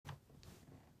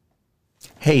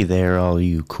Hey there, all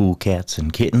you cool cats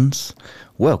and kittens.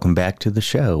 Welcome back to the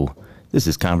show. This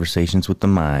is Conversations with the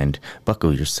Mind.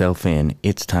 Buckle yourself in.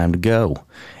 It's time to go.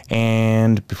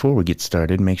 And before we get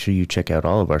started, make sure you check out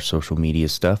all of our social media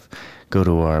stuff. Go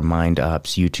to our Mind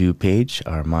Ops YouTube page,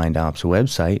 our Mind Ops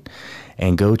website,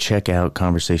 and go check out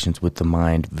Conversations with the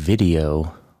Mind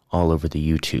video all over the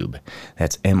YouTube.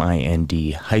 That's MIND-OPS.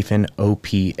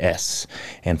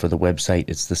 And for the website,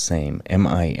 it's the same,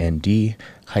 MIND-OPS.com.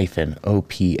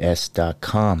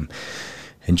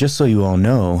 And just so you all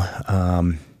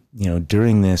know,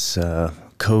 during this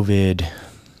COVID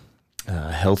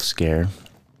health scare,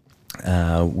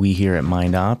 we here at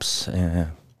Mind Ops,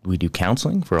 we do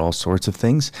counseling for all sorts of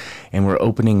things, and we're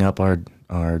opening up our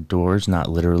doors, not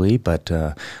literally, but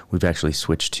we've actually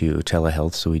switched to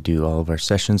telehealth, so we do all of our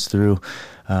sessions through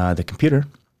the computer.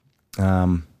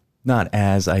 Not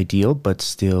as ideal, but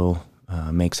still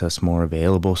makes us more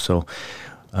available. So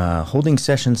holding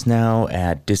sessions now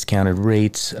at discounted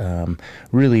rates.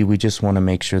 Really, we just want to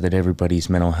make sure that everybody's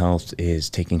mental health is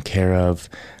taken care of.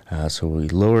 So we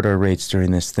lowered our rates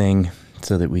during this thing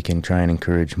so that we can try and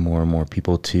encourage more and more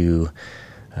people to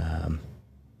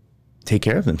take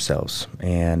care of themselves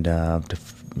and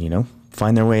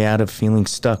find their way out of feeling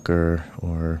stuck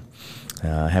or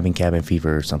having cabin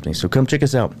fever or something. So come check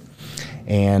us out.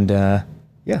 And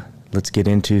let's get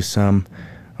into some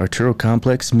Arturo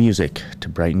Complex music to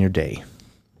brighten your day.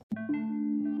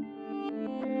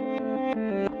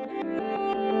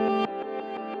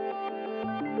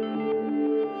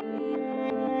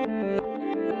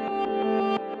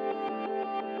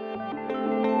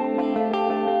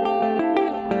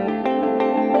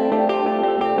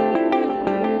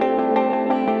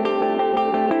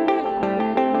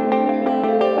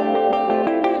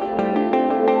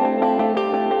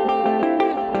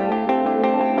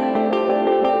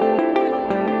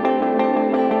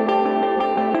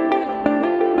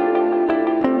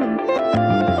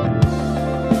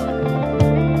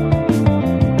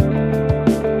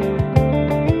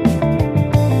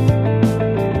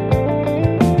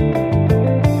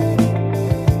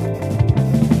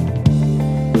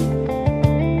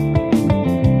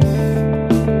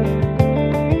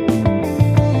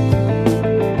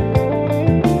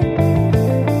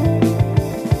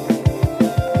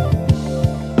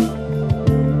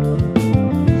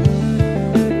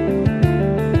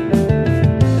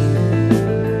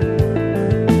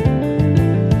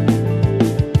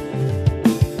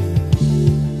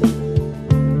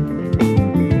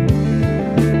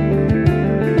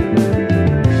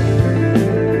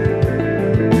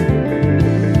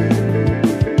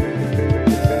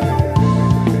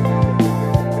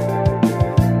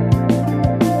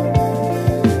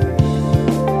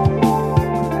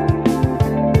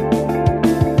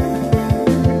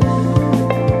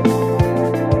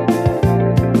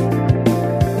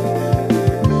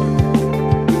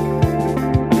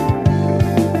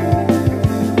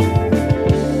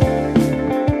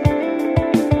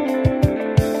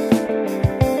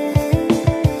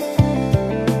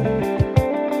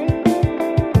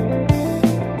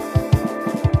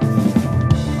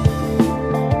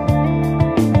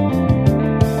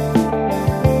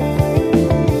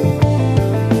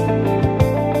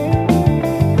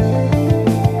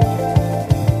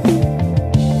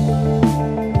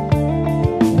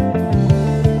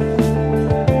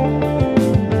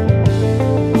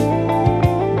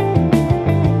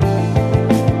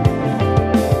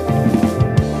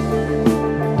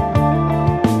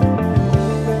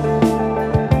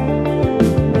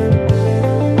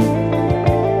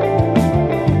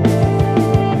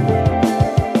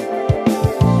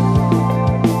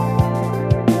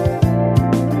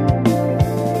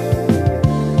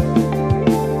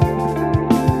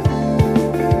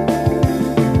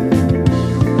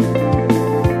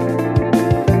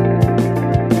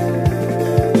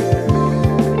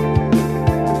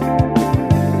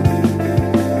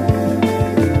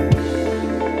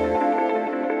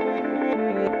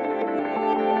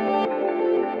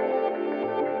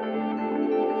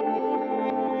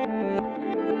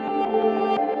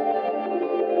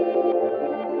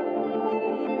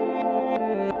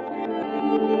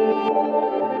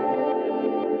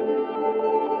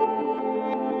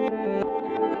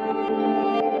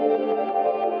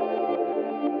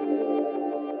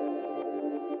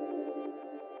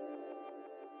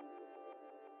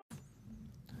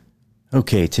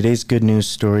 Okay, today's good news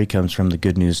story comes from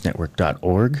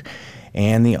thegoodnewsnetwork.org,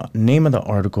 And the name of the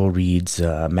article reads,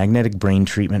 Magnetic Brain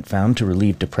Treatment Found to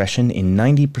Relieve Depression in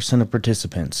 90% of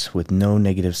Participants with No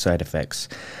Negative Side Effects.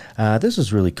 This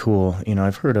is really cool.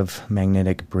 I've heard of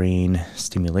magnetic brain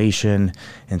stimulation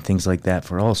and things like that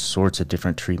for all sorts of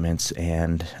different treatments,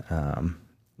 and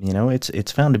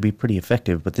it's found to be pretty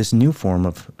effective. But this new form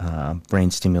of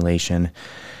brain stimulation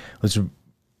was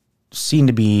seen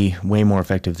to be way more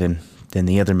effective than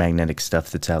the other magnetic stuff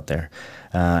that's out there.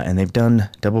 And they've done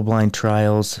double-blind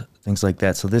trials, things like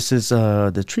that. So this is,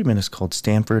 the treatment is called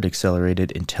Stanford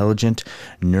Accelerated Intelligent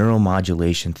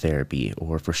Neuromodulation Therapy,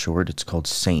 or for short, it's called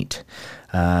SAINT.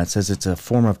 It says it's a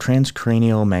form of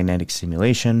transcranial magnetic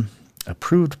stimulation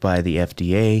approved by the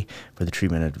FDA for the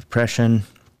treatment of depression.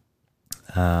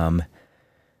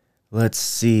 Let's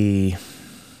see.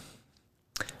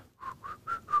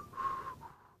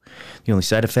 The only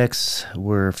side effects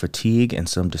were fatigue and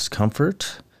some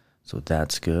discomfort, so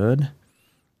that's good.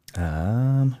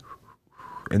 And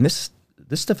this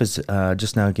stuff is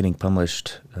just now getting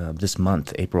published this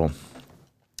month, April,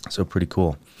 so pretty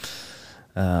cool.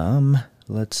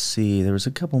 Let's see, there was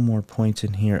a couple more points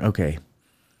in here. Okay,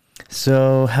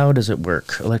 so how does it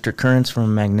work? Electric currents from a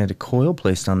magnetic coil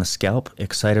placed on the scalp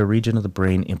excite a region of the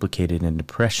brain implicated in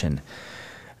depression.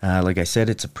 Like I said,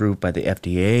 it's approved by the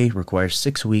FDA, requires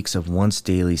 6 weeks of once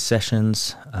daily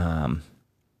sessions. And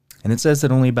it says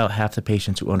that only about half the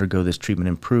patients who undergo this treatment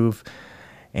improve,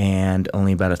 and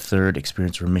only about a third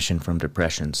experience remission from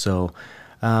depression. So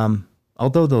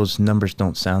although those numbers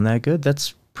don't sound that good,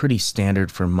 that's pretty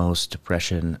standard for most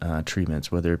depression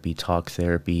treatments, whether it be talk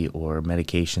therapy or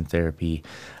medication therapy.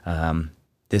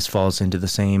 This falls into the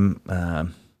same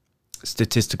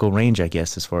statistical range, I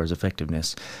guess, as far as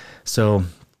effectiveness. So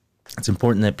it's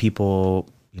important that people,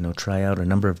 try out a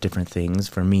number of different things.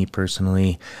 For me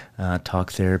personally,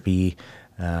 talk therapy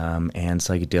and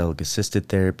psychedelic assisted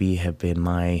therapy have been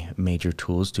my major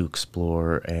tools to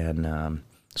explore and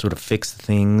sort of fix the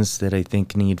things that I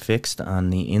think need fixed on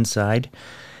the inside.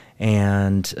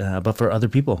 And but for other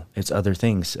people, it's other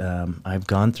things. I've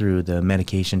gone through the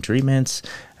medication treatments.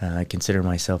 I consider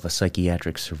myself a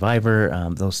psychiatric survivor.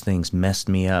 Those things messed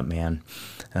me up, man,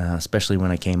 especially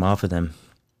when I came off of them.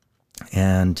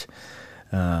 And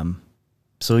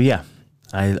so, yeah,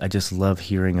 I just love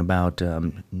hearing about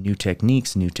new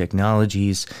techniques, new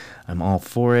technologies. I'm all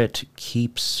for it.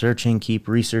 Keep searching, keep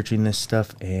researching this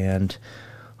stuff, and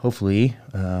hopefully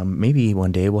maybe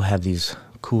one day we'll have these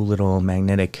cool little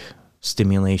magnetic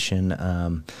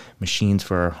stimulation machines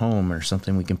for our home, or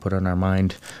something we can put on our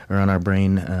mind or on our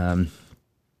brain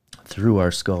through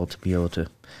our skull to be able to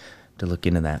look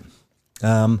into that.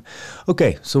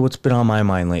 Okay, so what's been on my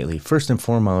mind lately? First and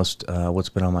foremost, what's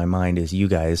been on my mind is you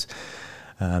guys.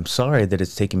 I'm sorry that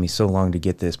it's taken me so long to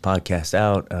get this podcast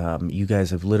out. You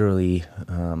guys have literally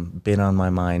been on my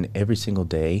mind every single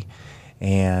day,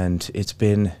 and it's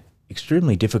been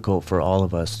extremely difficult for all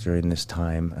of us during this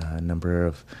time.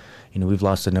 We've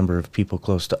lost a number of people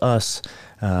close to us,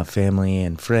 family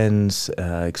and friends,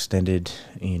 extended,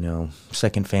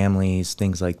 second families,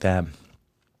 things like that.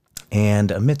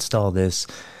 And amidst all this,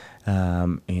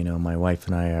 my wife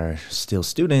and I are still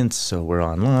students, so we're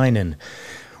online, and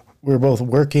we're both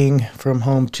working from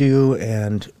home too,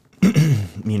 and,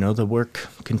 the work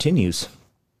continues.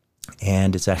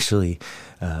 And it's actually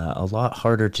a lot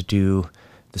harder to do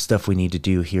the stuff we need to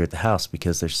do here at the house,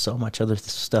 because there's so much other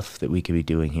stuff that we could be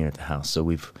doing here at the house. So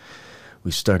we've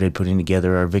started putting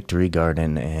together our victory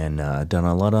garden and done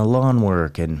a lot of lawn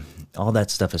work, and all that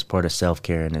stuff is part of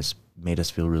self-care, and has made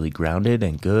us feel really grounded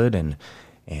and good and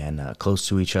close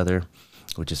to each other,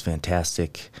 which is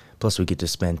fantastic. Plus, we get to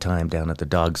spend time down at the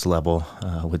dogs level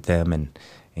with them and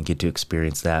get to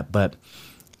experience that. But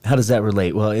how does that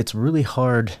relate? Well, it's really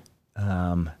hard,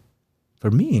 for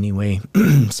me anyway,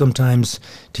 sometimes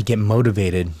to get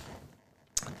motivated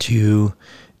to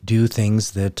do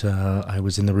things that I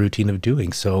was in the routine of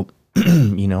doing. So,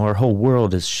 our whole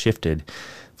world is shifted,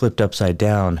 flipped upside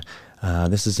down.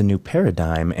 This is a new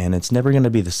paradigm, and it's never going to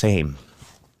be the same.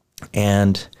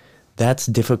 And that's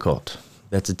difficult.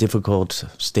 That's a difficult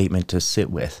statement to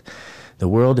sit with. The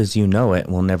world as you know it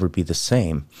will never be the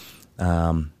same.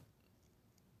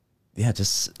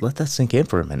 Just let that sink in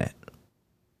for a minute,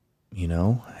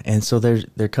 And so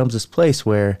there comes this place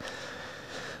where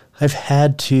I've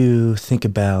had to think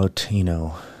about,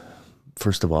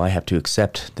 first of all, I have to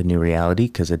accept the new reality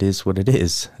because it is what it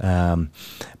is.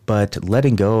 But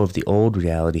letting go of the old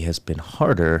reality has been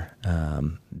harder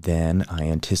than I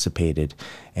anticipated.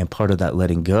 And part of that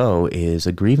letting go is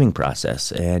a grieving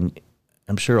process. And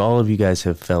I'm sure all of you guys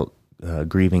have felt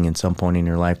grieving in some point in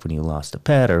your life when you lost a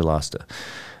pet or lost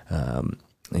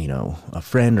a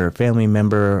friend or a family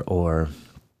member, or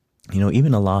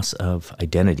even a loss of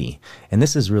identity. And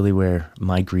this is really where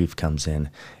my grief comes in,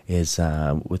 is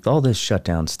with all this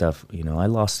shutdown stuff. I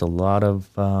lost a lot of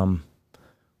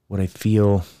what I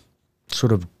feel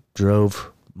sort of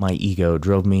drove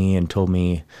me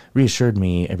and reassured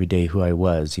me every day who I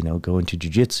was, going to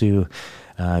jujitsu,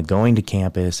 going to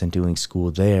campus and doing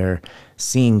school there,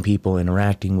 seeing people,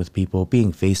 interacting with people,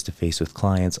 being face to face with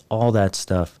clients, all that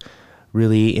stuff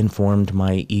really informed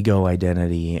my ego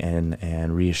identity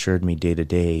and reassured me day to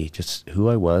day just who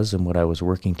I was and what I was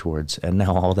working towards. And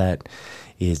now all that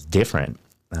is different.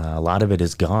 A lot of it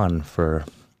is gone for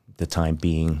the time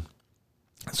being.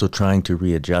 So trying to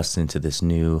readjust into this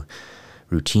new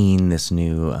routine, this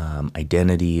new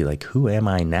identity, like who am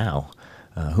I now?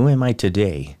 Who am I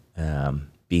today?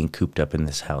 Being cooped up in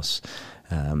this house.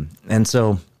 And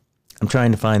so I'm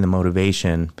trying to find the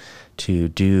motivation to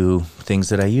do things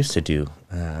that I used to do,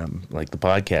 like the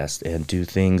podcast, and do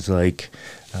things like,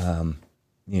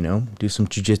 do some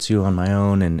jujitsu on my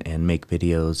own and make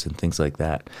videos and things like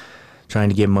that. Trying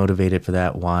to get motivated for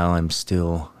that while I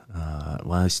still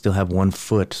have one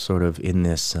foot sort of in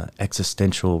this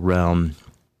existential realm.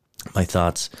 My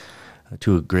thoughts,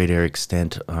 to a greater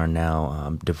extent, are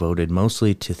now devoted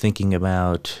mostly to thinking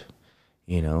about,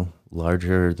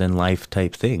 larger than life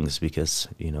type things, because,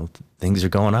 things are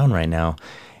going on right now.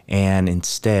 And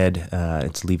instead,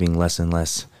 it's leaving less and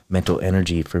less mental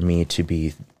energy for me to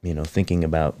be, thinking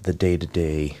about the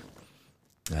day-to-day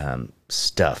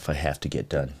stuff I have to get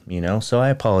done, So I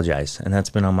apologize, and that's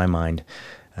been on my mind.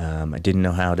 I didn't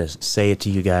know how to say it to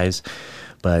you guys,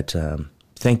 but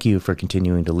thank you for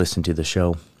continuing to listen to the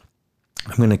show.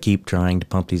 I'm going to keep trying to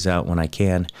pump these out when I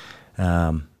can.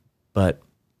 But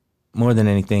more than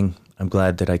anything, I'm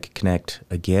glad that I could connect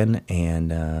again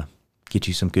and get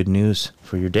you some good news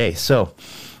for your day. So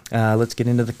let's get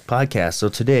into the podcast. So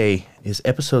today is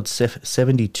episode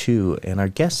 72, and our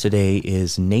guest today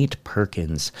is Nate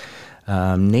Perkins.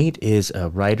 Nate is a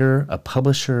writer, a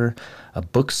publisher, a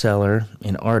bookseller,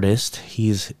 an artist.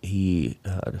 He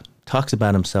talks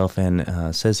about himself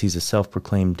and says he's a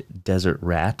self-proclaimed desert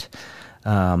rat,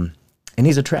 and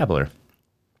he's a traveler.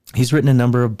 He's written a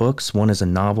number of books. One is a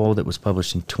novel that was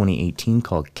published in 2018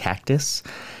 called Cactus,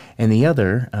 and the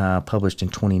other published in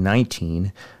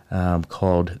 2019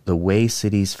 called The Way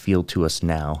Cities Feel to Us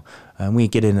Now. We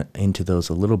get into those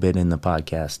a little bit in the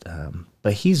podcast,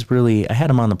 but I had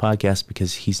him on the podcast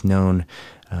because he's known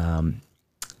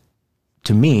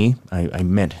to me. I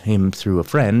met him through a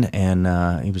friend,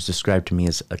 and he was described to me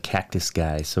as a cactus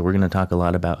guy. So we're going to talk a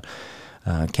lot about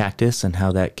cactus and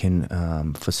how that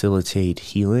can facilitate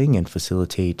healing and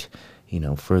facilitate,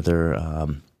 further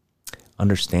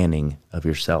understanding of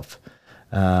yourself.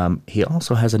 He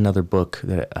also has another book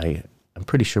that I'm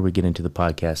pretty sure we get into the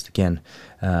podcast again.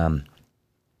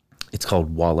 It's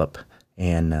called Wallop,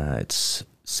 and it's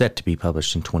set to be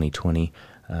published in 2020.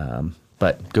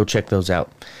 But go check those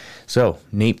out. So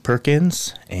Nate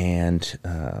Perkins, and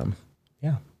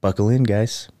buckle in,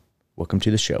 guys. Welcome to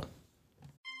the show.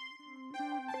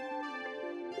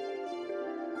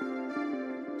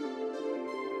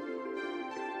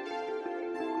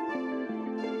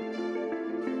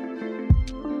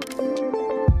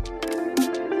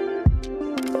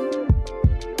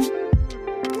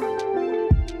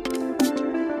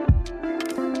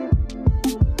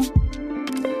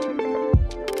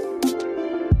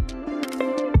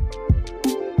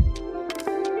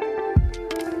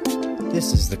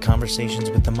 This is the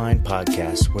Conversations with the Mind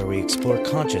podcast, where we explore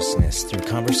consciousness through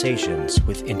conversations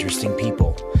with interesting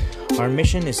people. Our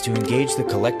mission is to engage the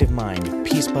collective mind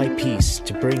piece by piece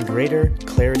to bring greater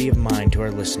clarity of mind to our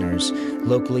listeners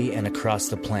locally and across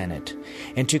the planet,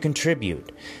 and to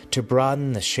contribute to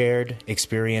broaden the shared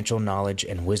experiential knowledge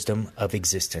and wisdom of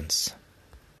existence.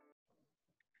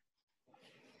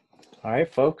 All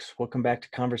right, folks, welcome back to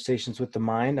Conversations with the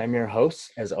Mind. I'm your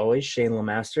host, as always, Shane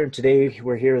Lemaster, and today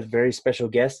we're here with a very special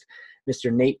guest,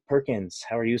 Mr. Nate Perkins.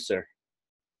 How are you, sir?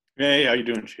 Hey, how you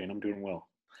doing, Shane? I'm doing well.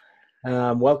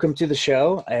 Welcome to the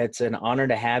show. It's an honor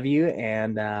to have you,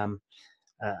 and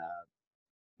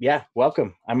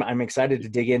welcome. I'm excited to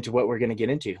dig into what we're going to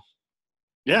get into.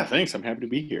 Yeah, thanks. I'm happy to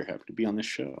be here. Happy to be on this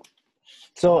show.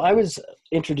 So I was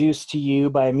introduced to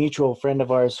you by a mutual friend of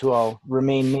ours who I'll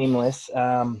remain nameless.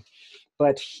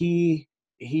 But he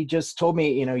just told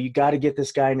me, you got to get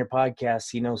this guy on your podcast.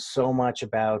 He knows so much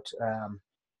about,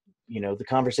 the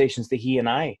conversations that he and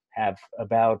I have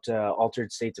about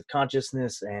altered states of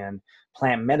consciousness and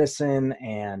plant medicine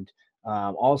and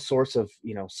all sorts of,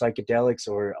 psychedelics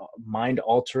or mind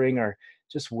altering, or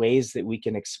just ways that we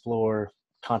can explore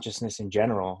consciousness in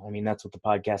general. I mean, that's what the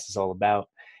podcast is all about.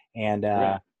 And,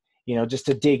 Right. just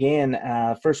to dig in,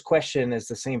 first question is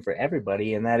the same for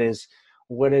everybody. And that is,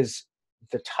 what is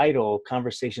the title,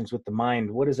 Conversations with the Mind?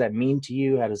 What does that mean to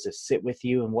you? How does it sit with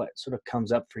you? And what sort of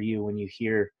comes up for you when you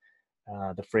hear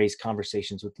the phrase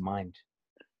Conversations with the Mind?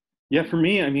 Yeah, for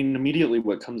me, I mean, immediately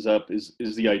what comes up is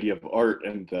the idea of art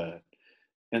and the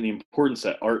importance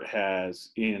that art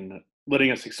has in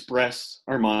letting us express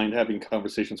our mind, having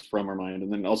conversations from our mind,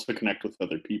 and then also connect with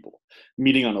other people,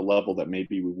 meeting on a level that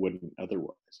maybe we wouldn't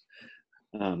otherwise.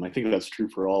 I think that's true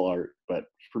for all art, but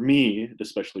for me, it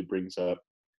especially brings up,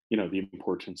 the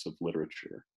importance of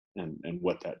literature and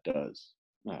what that does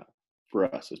uh,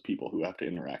 for us as people who have to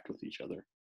interact with each other.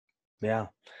 Yeah.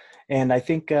 And I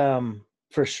think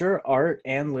for sure, art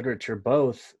and literature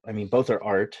both, I mean, both are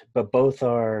art, but both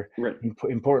are Right.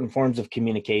 important forms of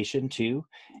communication too.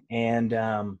 And,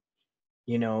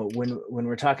 when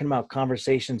we're talking about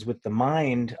conversations with the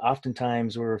mind,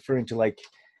 oftentimes we're referring to like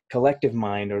collective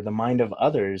mind or the mind of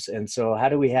others. And so how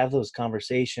do we have those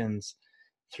conversations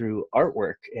through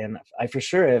artwork? And I for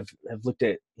sure have looked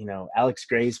at, Alex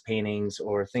Gray's paintings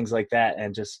or things like that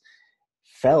and just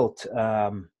felt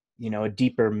a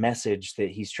deeper message that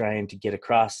he's trying to get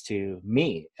across to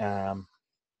me.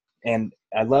 And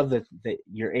I love that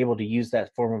you're able to use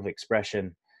that form of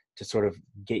expression to sort of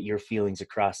get your feelings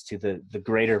across to the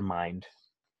greater mind.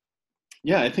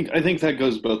 Yeah, I think that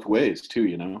goes both ways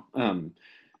too.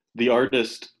 The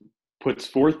artist puts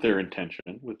forth their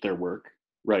intention with their work,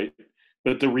 right?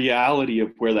 But the reality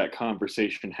of where that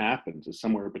conversation happens is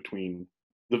somewhere between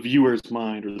the viewer's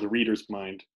mind or the reader's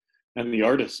mind and the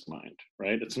artist's mind,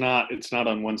 right? It's not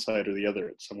on one side or the other.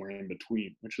 It's somewhere in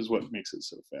between, which is what makes it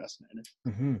so fascinating.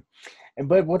 Hmm.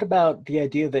 But what about the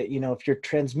idea that, if you're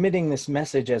transmitting this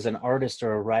message as an artist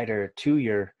or a writer to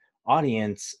your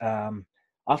audience,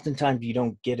 oftentimes you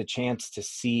don't get a chance to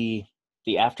see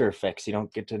the after effects. You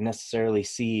don't get to necessarily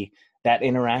see that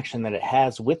interaction that it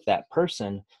has with that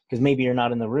person because maybe you're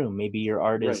not in the room. Maybe your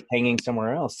art is Right. hanging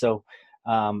somewhere else. So,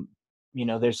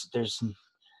 there's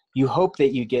you hope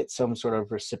that you get some sort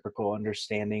of reciprocal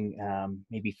understanding.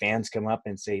 Maybe fans come up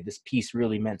and say, "This piece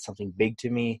really meant something big to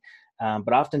me,"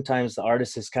 but oftentimes the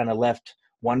artist is kind of left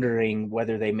wondering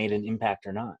whether they made an impact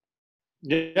or not.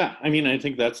 Yeah, I mean, I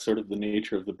think that's sort of the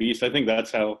nature of the beast. I think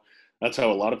that's how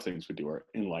a lot of things we do are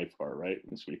in life are, right?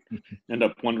 Is we end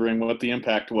up wondering what the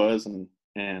impact was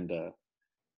and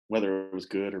whether it was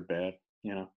good or bad,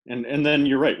 And then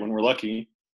you're right. When we're lucky,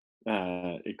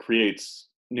 it creates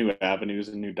new avenues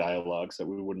and new dialogues that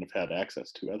we wouldn't have had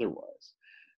access to otherwise.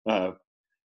 Uh,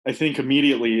 I think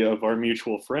immediately of our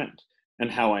mutual friend and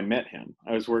how I met him.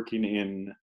 I was working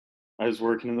in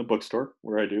the bookstore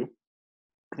where I do,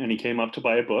 and he came up to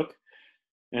buy a book,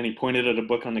 and he pointed at a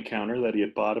book on the counter that he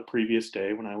had bought a previous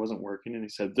day when I wasn't working, and he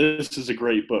said, "This is a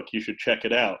great book. You should check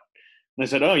it out." And I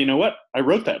said, "Oh, you know what? I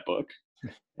wrote that book."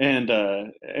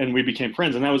 And we became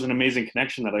friends, and that was an amazing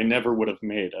connection that I never would have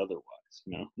made otherwise.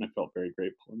 And I felt very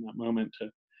grateful in that moment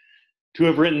to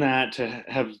have written that, to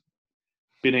have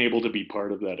been able to be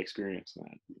part of that experience,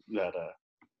 that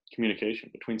communication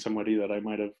between somebody that I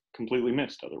might have completely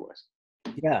missed otherwise.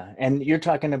 Yeah, and you're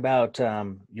talking about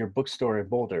your bookstore in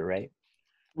Boulder, right?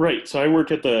 Right. So I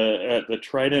work at the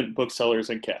Trident Booksellers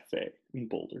and Cafe in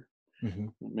Boulder. Hmm.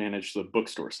 Manage the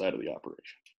bookstore side of the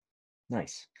operation.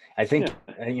 Nice. I think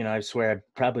Yeah. I swear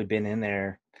I've probably been in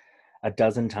there a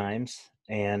dozen times,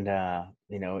 and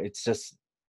it's just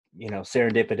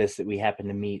serendipitous that we happen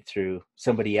to meet through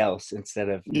somebody else instead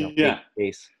of face Yeah. to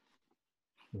face.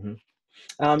 Mhm.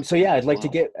 So yeah, Wow.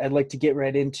 I'd like to get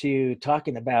right into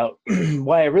talking about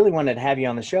why I really wanted to have you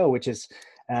on the show, which is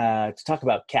to talk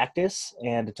about cactus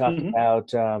and to talk Hmm.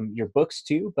 about your books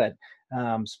too, but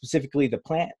specifically the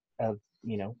plant of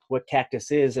what cactus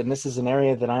is. And this is an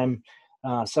area that I'm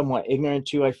somewhat ignorant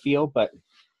to, I feel, but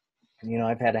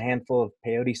I've had a handful of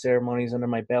peyote ceremonies under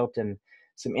my belt and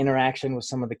some interaction with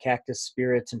some of the cactus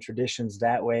spirits and traditions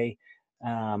that way.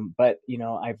 But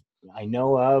I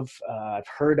know of, I've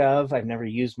heard of, I've never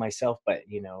used myself, but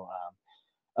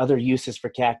other uses for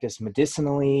cactus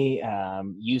medicinally,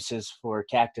 uses for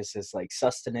cactus as like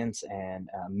sustenance and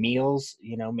meals,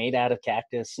 made out of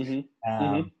cactus. Hmm. Hmm.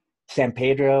 Um, San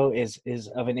Pedro is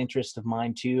of an interest of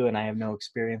mine too, and I have no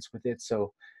experience with it,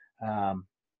 so. Um,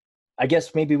 I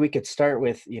guess maybe we could start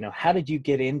with, how did you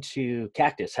get into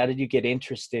cactus? How did you get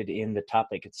interested in the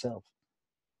topic itself?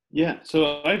 Yeah.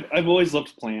 So I've always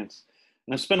loved plants,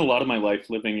 and I've spent a lot of my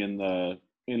life living in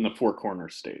the Four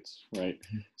Corners states. Right.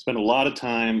 Spent a lot of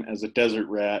time as a desert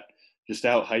rat, just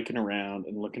out hiking around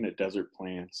and looking at desert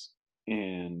plants,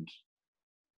 and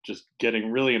just getting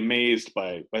really amazed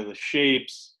by the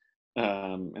shapes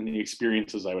and the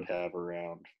experiences I would have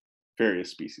around various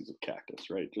species of cactus,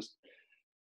 right? Just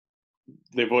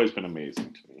they've always been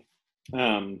amazing to me.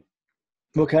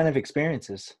 What kind of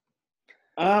experiences?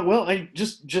 Well, I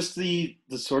just the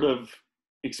sort of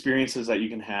experiences that you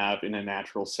can have in a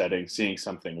natural setting, seeing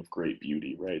something of great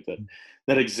beauty, right?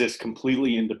 That exists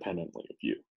completely independently of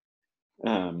you,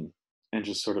 and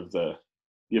just sort of the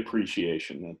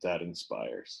appreciation that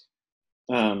inspires.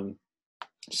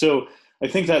 So I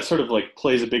think that sort of like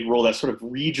plays a big role. That sort of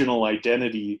regional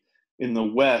identity in the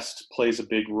West plays a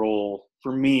big role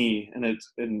for me, and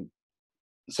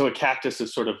so a cactus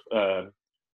is sort of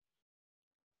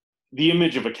the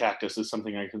image of a cactus is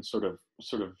something I can sort of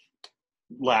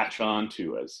latch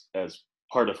onto as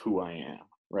part of who I am,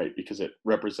 right? Because it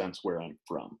represents where I'm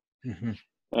from.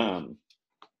 Mm-hmm.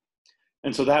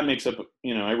 And so that makes up,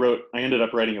 I ended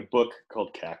up writing a book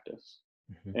called Cactus.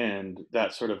 Mm-hmm. And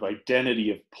that sort of identity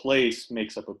of place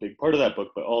makes up a big part of that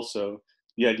book, but also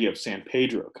the idea of San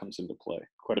Pedro comes into play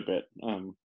quite a bit.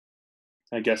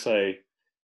 I guess I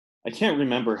can't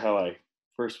remember how I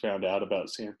first found out about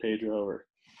San Pedro or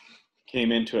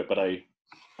came into it, but I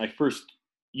first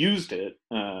used it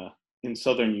in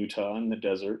southern Utah in the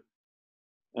desert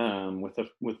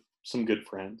with some good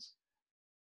friends,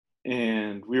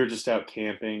 and we were just out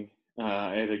camping.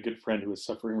 I had a good friend who was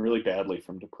suffering really badly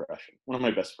from depression. One of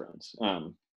my best friends.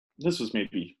 This was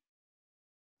maybe,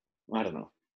 I don't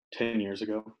know, 10 years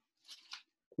ago,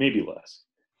 maybe less.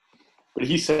 But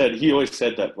he always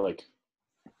said that like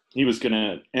he was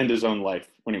gonna end his own life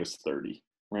when he was 30.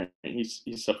 Right?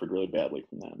 He suffered really badly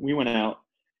from that. We went out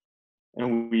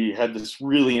and we had this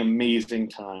really amazing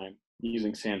time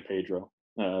using San Pedro.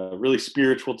 A really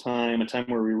spiritual time, a time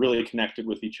where we really connected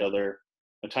with each other,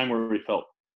 a time where we felt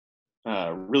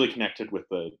really connected with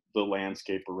the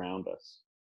landscape around us.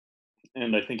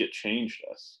 And I think it changed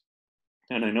us.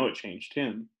 And I know it changed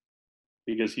him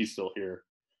because he's still here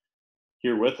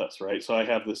with us, right? So I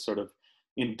have this sort of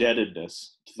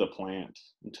indebtedness to the plant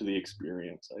and to the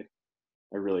experience.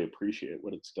 I really appreciate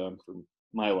what it's done for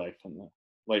my life and the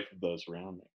life of those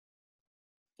around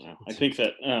me. I think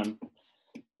that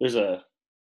there's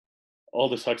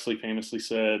Aldous Huxley famously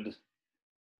said,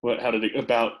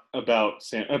 about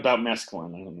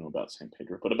mescaline. I don't know about San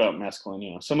Pedro, but about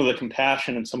mescaline, some of the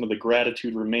compassion and some of the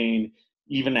gratitude remain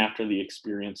even after the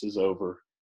experience is over.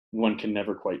 One can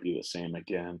never quite be the same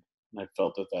again. And I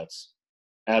felt that that's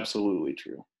absolutely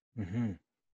true. Mm-hmm.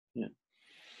 Yeah.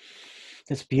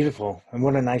 That's beautiful. And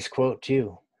what a nice quote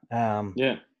too.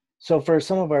 Yeah. So for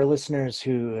some of our listeners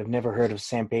who have never heard of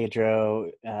San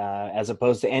Pedro, as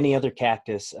opposed to any other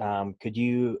cactus, could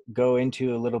you go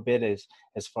into a little bit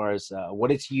as far as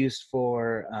what it's used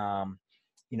for,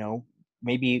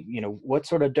 maybe, what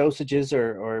sort of dosages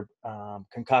or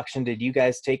concoction did you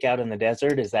guys take out in the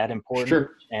desert? Is that important? Sure.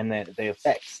 And the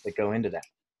effects that go into that?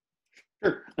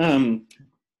 Sure.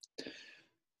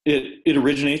 It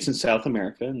originates in South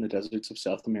America, in the deserts of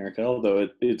South America, although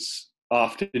it's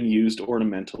often used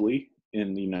ornamentally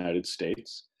in the United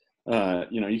States.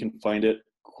 You can find it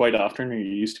quite often, or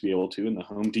you used to be able to, in the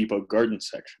Home Depot garden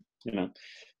section.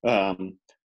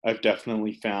 I've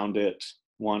definitely found it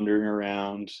wandering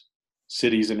around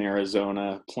cities in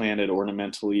Arizona, planted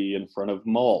ornamentally in front of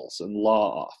malls and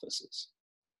law offices.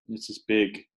 It's this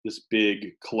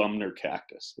big columnar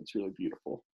cactus that's really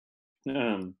beautiful.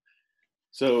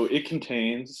 So it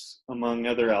contains, among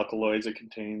other alkaloids, it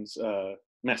contains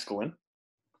mescaline.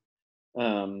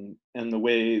 And the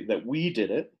way that we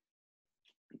did it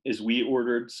is we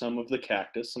ordered some of the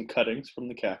cactus, some cuttings from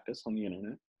the cactus on the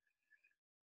internet.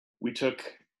 We took,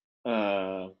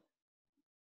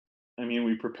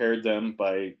 we prepared them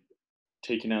by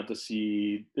taking out the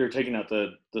seed, or taking out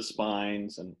the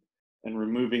spines and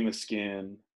removing the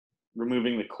skin,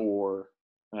 removing the core,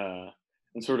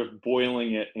 and sort of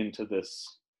boiling it into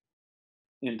this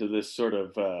sort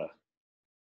of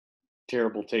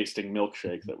terrible tasting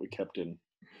milkshake that we kept in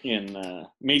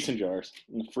mason jars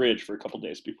in the fridge for a couple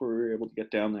days before we were able to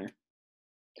get down there.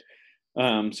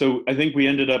 So I think we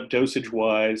ended up dosage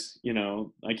wise,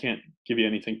 I can't give you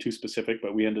anything too specific,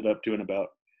 but we ended up doing about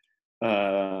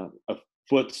a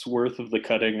foot's worth of the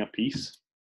cutting a piece.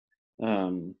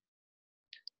 And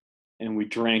we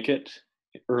drank it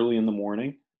early in the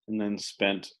morning and then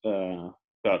spent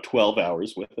about 12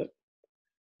 hours with it.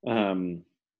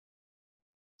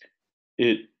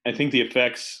 I think the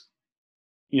effects,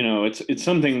 it's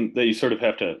something that you sort of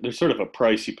have to, there's sort of a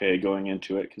price you pay going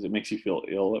into it because it makes you feel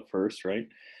ill at first, right?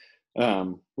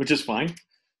 Which is fine.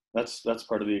 That's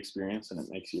part of the experience, and it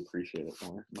makes you appreciate it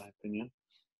more, in my opinion.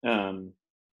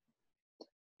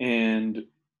 And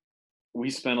we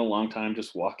spent a long time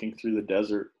just walking through the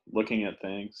desert, looking at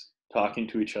things. talking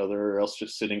to each other or else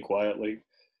just sitting quietly.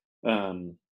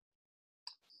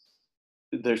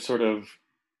 There's sort of,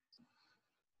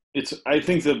 I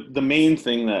think the main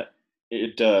thing that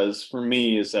it does for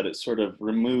me is that it sort of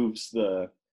removes the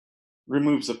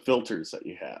filters that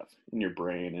you have in your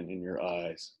brain and in your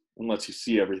eyes, and lets you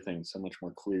see everything so much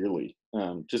more clearly,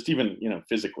 just even,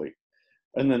 physically.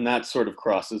 And then that sort of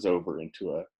crosses over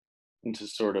into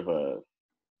sort of a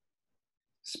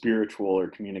spiritual or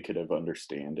communicative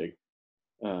understanding.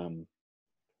 You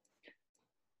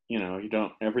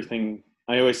don't, everything,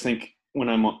 I always think when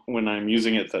I'm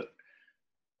using it, that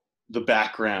the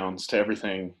backgrounds to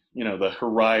everything, the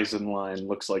horizon line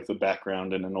looks like the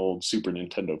background in an old Super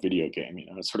Nintendo video game.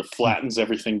 It sort of flattens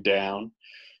everything down,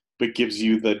 but gives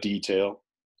you the detail.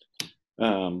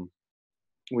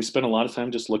 We spent a lot of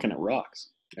time just looking at rocks,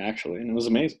 actually, and it was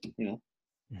amazing.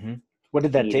 Mm-hmm. What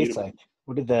did that taste like?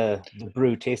 What did the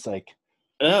brew taste like?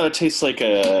 Oh, it tastes like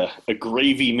a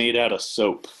gravy made out of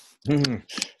soap. Mm-hmm.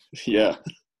 Yeah.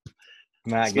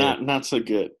 Not good. Not so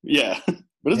good. Yeah,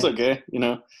 but it's okay,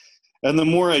 And the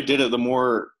more I did it, the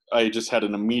more I just had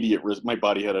my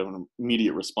body had an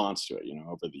immediate response to it,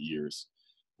 over the years,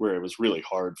 where it was really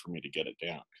hard for me to get it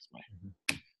down because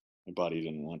my body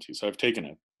didn't want to. So I've taken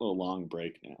a little long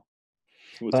break now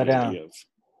with the idea of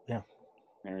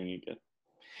marrying again.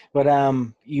 But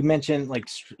you mentioned like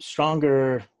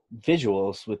stronger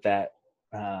visuals with that,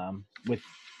 with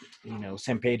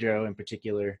San Pedro in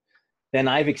particular, than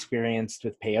I've experienced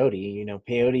with peyote.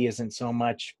 Peyote isn't so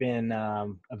much been a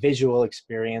visual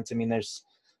experience. I mean, there's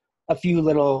a few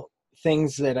little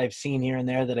things that I've seen here and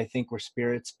there that I think were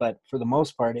spirits, but for the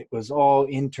most part, it was all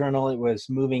internal. It was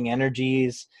moving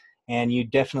energies, and you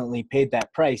definitely paid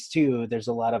that price too. There's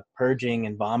a lot of purging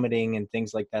and vomiting and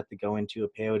things like that go into a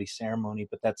peyote ceremony,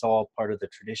 but that's all part of the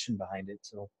tradition behind it.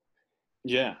 So,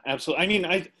 yeah, absolutely. I mean,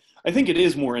 I think it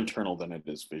is more internal than it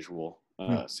is visual,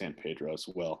 San Pedro as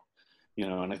well.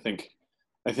 And I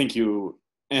think you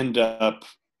end up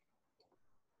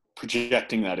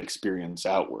projecting that experience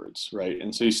outwards, right?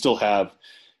 And so you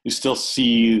still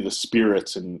see the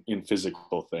spirits in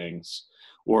physical things,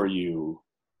 or you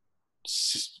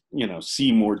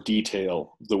see more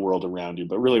detail of the world around you.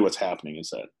 But really what's happening is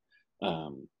that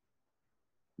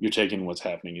you're taking what's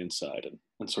happening inside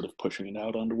and sort of pushing it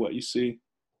out onto what you see.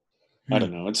 I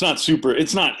don't know. It's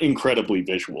not incredibly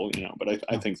visual, but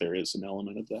I think there is an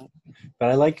element of that. But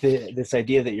I like this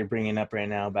idea that you're bringing up right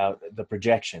now about the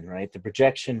projection, right? The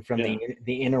projection from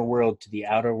the inner world to the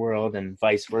outer world and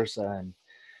vice versa. And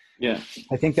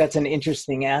I think that's an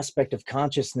interesting aspect of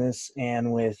consciousness,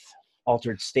 and with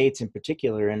altered states in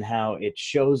particular, and how it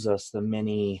shows us the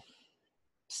many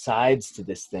sides to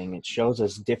this thing. It shows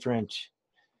us different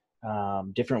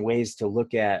ways to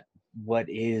look at what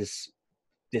is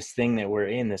this thing that we're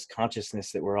in, this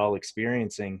consciousness that we're all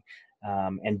experiencing,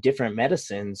 and different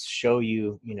medicines show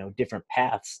you, different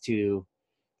paths to,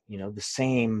 the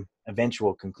same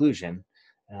eventual conclusion.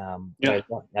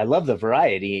 I love the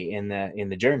variety in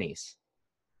the journeys.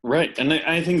 Right. And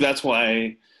I think that's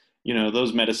why,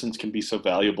 those medicines can be so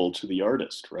valuable to the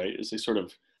artist, right? Is they sort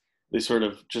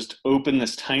of just open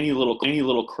this tiny little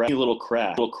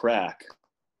crack.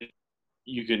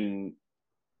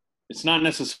 It's not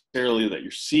necessarily that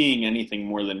you're seeing anything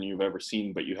more than you've ever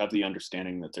seen, but you have the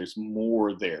understanding that there's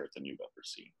more there than you've ever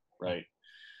seen, right?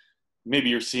 Maybe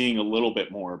you're seeing a little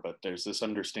bit more, but there's this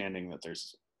understanding that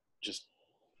there's just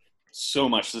so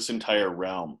much, this entire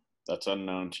realm that's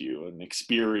unknown to you, and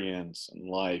experience and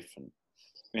life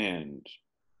and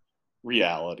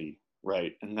reality,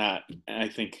 right? And I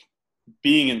think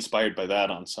being inspired by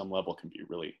that on some level can be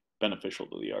really beneficial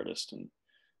to the artist,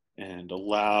 and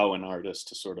allow an artist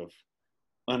to sort of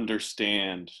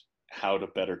understand how to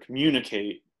better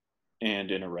communicate and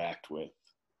interact with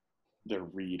their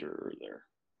reader or their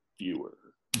viewer,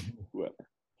 whoever.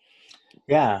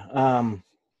 Yeah.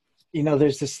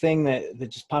 There's this thing that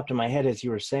just popped in my head as you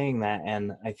were saying that.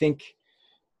 And I think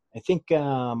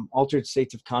altered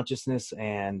states of consciousness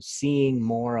and seeing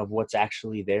more of what's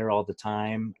actually there all the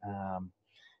time,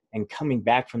 and coming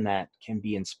back from that can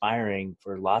be inspiring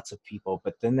for lots of people.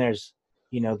 But then there's,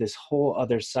 this whole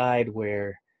other side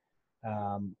where,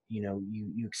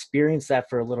 you experience that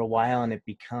for a little while and it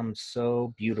becomes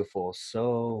so beautiful,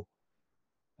 so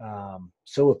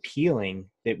appealing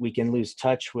that we can lose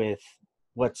touch with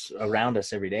what's around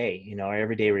us every day, our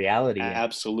everyday reality.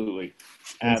 Absolutely.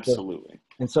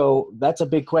 And so that's a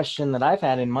big question that I've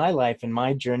had in my life and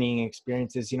my journeying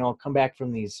experiences. I'll come back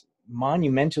from these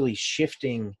monumentally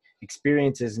shifting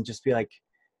experiences and just be like,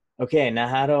 okay, now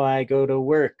how do I go to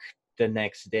work the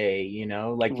next day?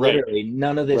 Literally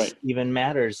none of this even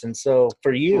matters. And so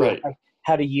for you,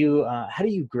 how do you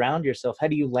ground yourself? How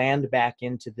do you land back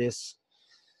into this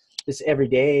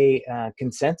everyday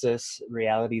consensus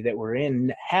reality that we're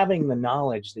in, having the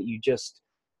knowledge that you just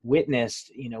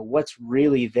witnessed, what's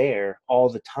really there all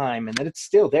the time, and that it's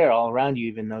still there all around you,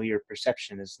 even though your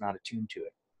perception is not attuned to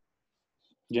it?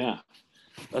 Yeah,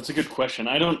 that's a good question.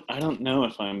 I don't know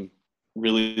if I'm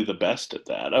really the best at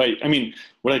that. I mean,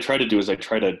 what I try to do is I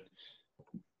try to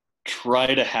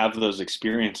have those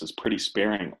experiences pretty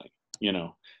sparingly,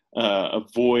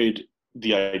 avoid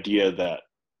the idea that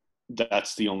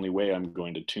that's the only way I'm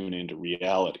going to tune into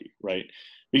reality, right?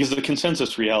 Because the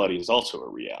consensus reality is also a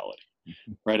reality,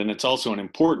 right? And it's also an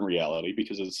important reality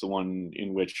because it's the one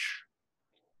in which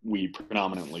we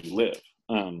predominantly live.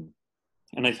 And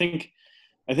I think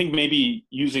maybe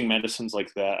using medicines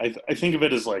like that, I think of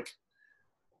it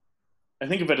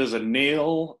as a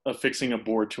nail affixing a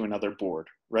board to another board,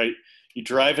 right? You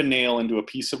drive a nail into a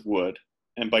piece of wood,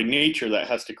 and by nature that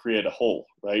has to create a hole,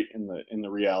 right, in the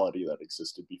reality that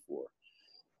existed before.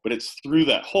 But it's through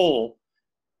that hole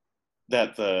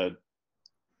that the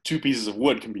two pieces of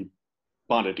wood can be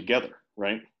bonded together,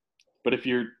 right? But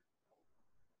I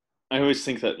always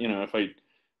think that,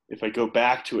 if I go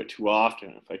back to it too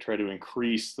often, if I try to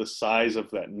increase the size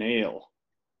of that nail,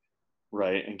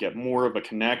 right, and get more of a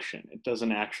connection, it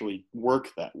doesn't actually work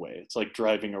that way. It's like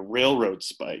driving a railroad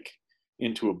spike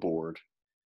into a board,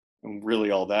 and really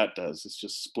all that does is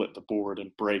just split the board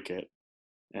and break it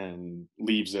and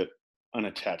leaves it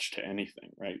unattached to anything,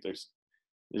 right? There's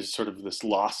sort of this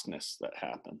lostness that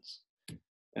happens,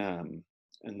 and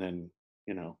then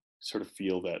sort of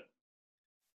feel that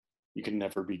you can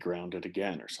never be grounded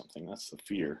again or something. That's the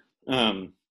fear.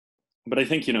 But I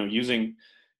think using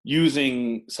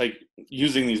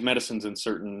these medicines in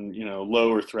certain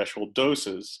lower threshold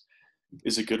doses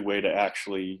is a good way to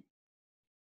actually,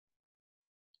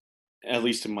 at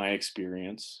least in my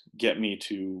experience, get me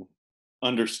to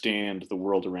understand the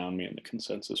world around me and the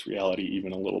consensus reality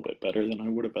even a little bit better than I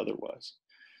would have otherwise.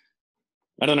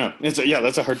 I don't know.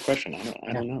 That's a hard question.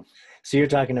 I don't know. So you're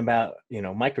talking about,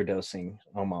 microdosing,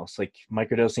 almost like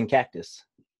microdosing cactus.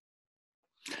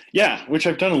 Yeah, which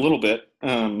I've done a little bit.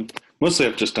 Mostly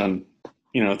I've just done,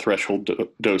 threshold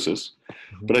doses.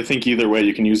 Mm-hmm. But I think either way,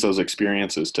 you can use those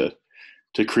experiences to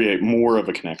create more of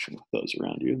a connection with those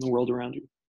around you and the world around you,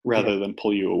 rather than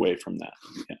pull you away from that.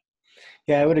 Yeah.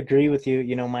 Yeah, I would agree with you.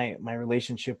 My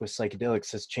relationship with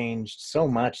psychedelics has changed so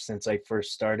much since I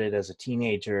first started as a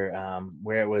teenager,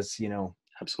 where it was,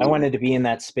 Absolutely. I wanted to be in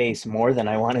that space more than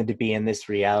I wanted to be in this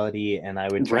reality. And I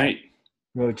would try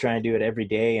and do it every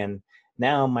day. And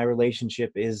now my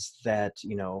relationship is that,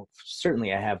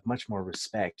 certainly I have much more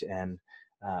respect and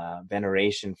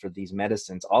veneration for these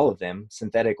medicines, all of them,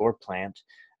 synthetic or plant.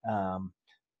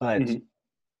 But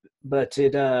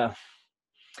it, I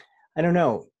don't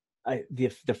know.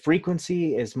 The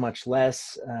frequency is much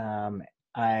less.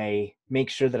 I make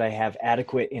sure that I have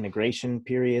adequate integration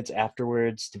periods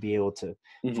afterwards to be able to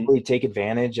fully take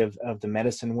advantage of the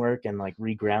medicine work and like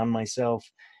reground myself.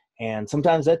 And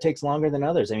sometimes that takes longer than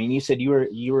others. I mean, you said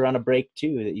you were on a break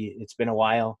too. It's been a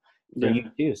while for you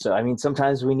too. So I mean,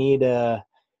 sometimes we need a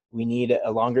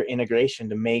longer integration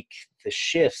to make the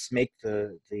shifts, make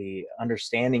the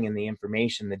understanding and the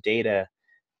information, the data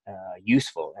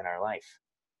useful in our life.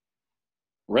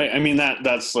 Right. I mean,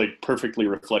 that's like perfectly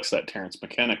reflects that Terence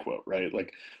McKenna quote, right?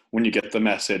 Like, when you get the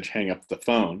message, hang up the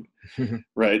phone,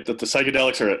 right? That the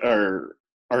psychedelics are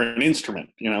an instrument,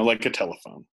 like a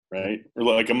telephone, right? Or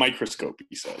like a microscope,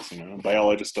 he says, a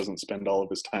biologist doesn't spend all of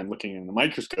his time looking in the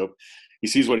microscope. He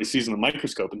sees what he sees in the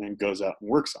microscope and then goes out and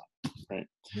works on it, right?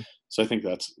 So I think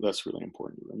that's really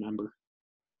important to remember.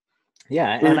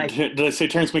 Yeah. Did I say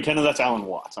Terence McKenna? That's Alan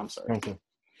Watts. I'm sorry. Okay.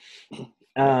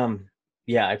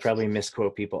 Yeah, I probably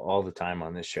misquote people all the time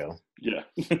on this show. Yeah.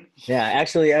 Yeah,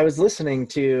 actually, I was listening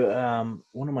to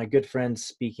one of my good friends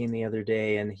speaking the other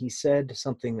day, and he said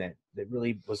something that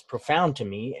really was profound to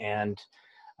me. And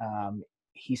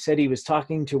he said he was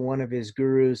talking to one of his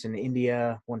gurus in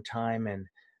India one time, and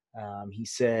he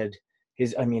said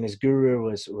his guru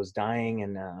was dying,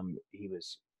 and he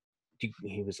was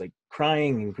like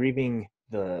crying and grieving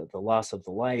the loss of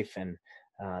the life. And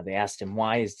they asked him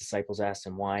why. His disciples asked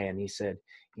him why, and he said,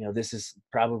 this is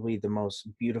probably the most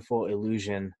beautiful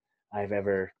illusion I've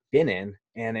ever been in.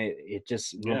 And it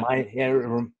just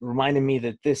reminded me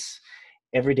that this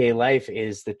everyday life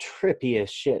is the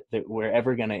trippiest shit that we're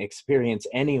ever going to experience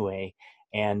anyway.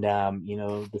 And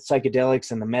the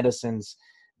psychedelics and the medicines,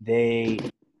 they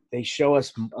show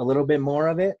us a little bit more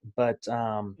of it, but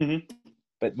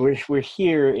we're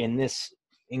here in this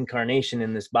incarnation,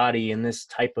 in this body, in this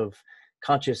type of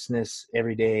consciousness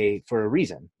every day for a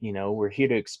reason. We're here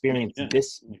to experience Yeah,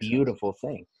 this makes sense. beautiful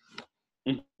thing.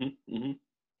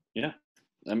 Yeah,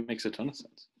 that makes a ton of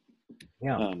sense.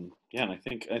 Yeah. Yeah, and I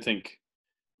think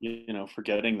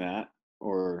forgetting that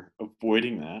or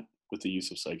avoiding that with the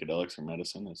use of psychedelics or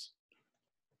medicine is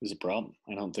a problem.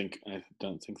 I don't think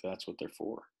that's what they're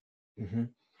for. Mm-hmm.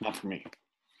 Not for me.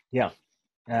 Yeah.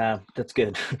 That's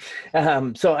good.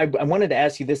 So I wanted to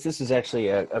ask you this. This is actually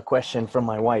a question from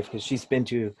my wife, because she's been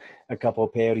to a couple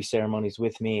of peyote ceremonies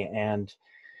with me, and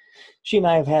she and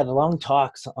I have had long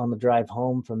talks on the drive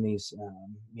home from these,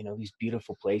 these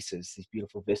beautiful places, these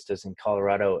beautiful vistas in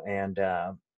Colorado. And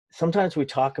sometimes we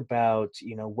talk about,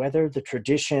 whether the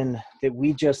tradition that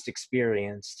we just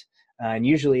experienced, and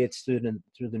usually it's through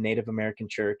the Native American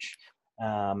church,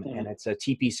 and it's a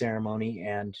teepee ceremony.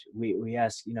 And we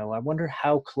ask, I wonder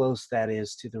how close that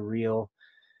is to the real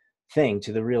thing,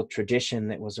 to the real tradition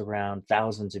that was around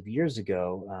thousands of years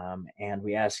ago. And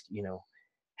we ask,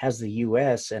 has the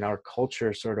U.S. and our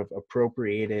culture sort of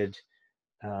appropriated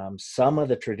some of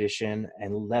the tradition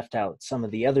and left out some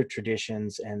of the other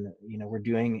traditions? And we're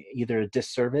doing either a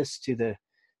disservice to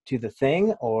the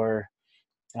thing, or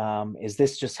is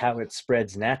this just how it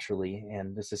spreads naturally,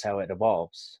 and this is how it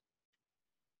evolves?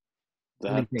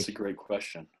 That's a great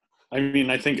question. I mean,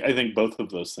 I think both of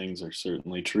those things are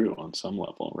certainly true on some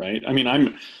level, right? I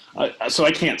mean, so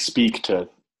I can't speak to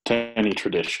any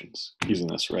traditions using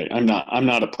this, right? I'm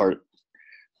not a part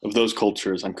of those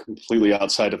cultures. I'm completely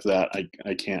outside of that.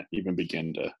 I can't even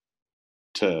begin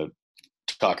to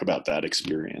talk about that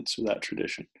experience or that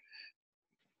tradition.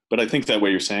 But I think that what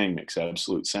you're saying makes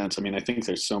absolute sense. I mean, I think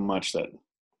there's so much that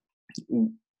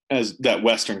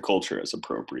Western culture has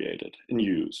appropriated and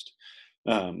used.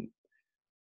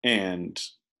 And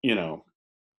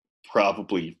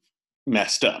probably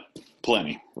messed up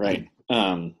plenty, right?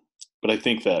 But I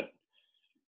think that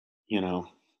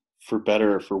for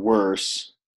better or for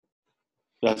worse,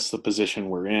 that's the position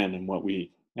we're in, and what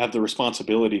we have the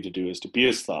responsibility to do is to be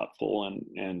as thoughtful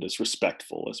and as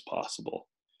respectful as possible.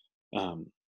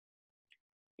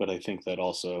 But I think that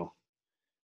also,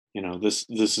 this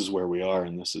is where we are,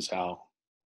 and this is how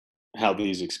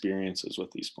these experiences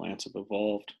with these plants have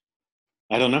evolved.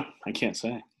 I don't know. I can't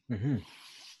say. Mm-hmm.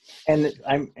 And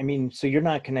I mean, so you're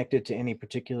not connected to any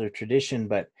particular tradition,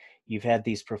 but you've had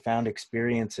these profound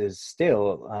experiences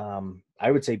still,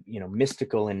 I would say,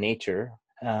 mystical in nature.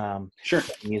 Sure.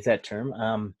 I can use that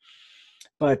term.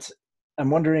 But I'm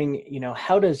wondering,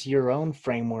 how does your own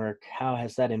framework, how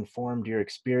has that informed your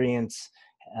experience?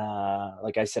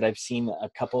 Like I said, I've seen a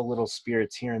couple little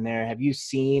spirits here and there. Have you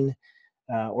seen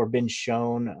or been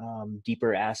shown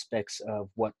deeper aspects of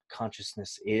what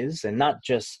consciousness is, and not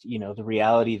just the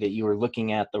reality that you were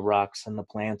looking at, the rocks and the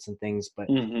plants and things, but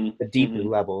the deeper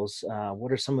levels?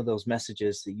 What are some of those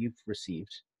messages that you've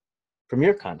received from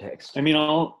your context? I mean,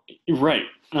 right.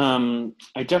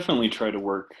 I definitely try to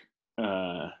work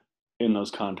in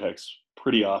those contexts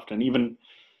pretty often, even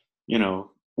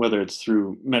whether it's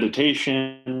through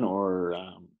meditation or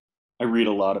I read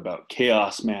a lot about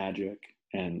chaos magic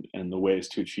and the ways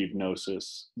to achieve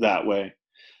gnosis that way.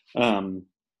 And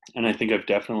I think I've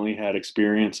definitely had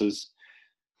experiences,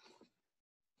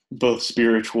 both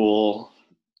spiritual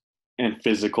and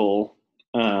physical,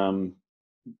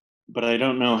 but I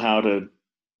don't know how to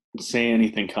say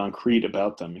anything concrete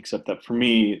about them, except that for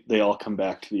me, they all come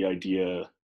back to the idea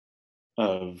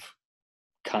of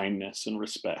kindness and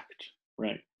respect,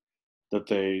 right?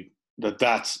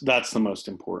 That's the most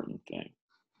important thing.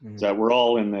 Mm-hmm. That we're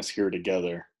all in this here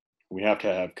together. We have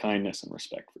to have kindness and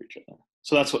respect for each other.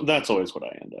 So that's always what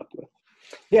I end up with.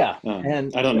 Yeah.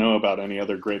 And I don't know about any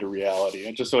other greater reality.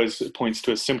 It just always points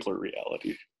to a simpler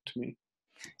reality to me.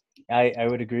 I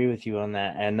would agree with you on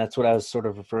that. And that's what I was sort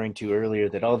of referring to earlier,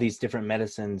 that all these different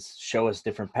medicines show us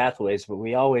different pathways, but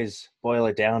we always boil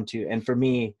it down to, and for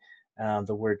me,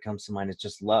 the word comes to mind, is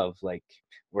just love. Like,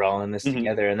 we're all in this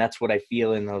together. And that's what I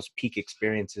feel in those peak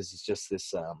experiences, is just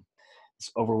this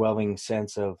overwhelming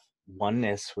sense of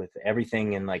oneness with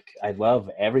everything. And like, I love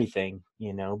everything,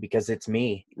 because it's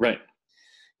me. Right.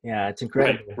 Yeah. It's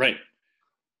incredible. Right.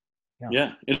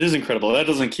 Yeah, it is incredible. That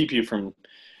doesn't keep you from,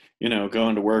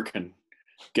 going to work and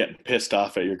getting pissed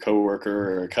off at your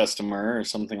coworker or a customer or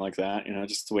something like that,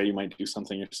 just the way you might do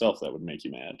something yourself that would make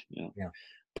you mad, Yeah.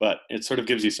 But it sort of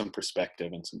gives you some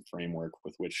perspective and some framework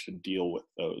with which to deal with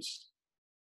those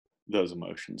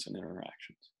emotions and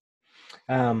interactions.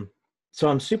 So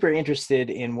I'm super interested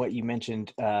in what you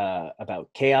mentioned about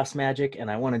chaos magic,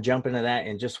 and I want to jump into that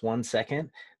in just 1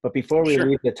 second. But before we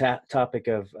leave the topic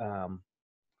of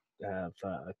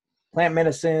plant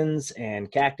medicines and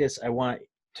cactus, I want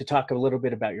to talk a little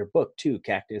bit about your book too,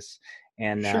 Cactus,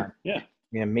 and Sure. Yeah.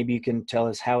 maybe you can tell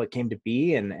us how it came to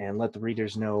be, and let the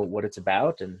readers know what it's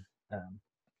about. And um,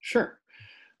 Sure.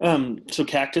 So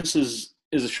Cactus is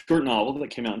a short novel that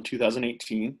came out in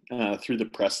 2018 through the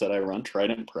press that I run,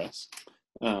 Trident Press.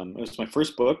 It was my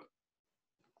first book.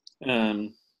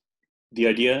 Um,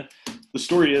 the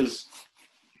story is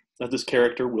that this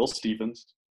character, Will Stevens,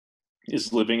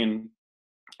 is living in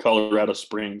Colorado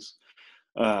Springs,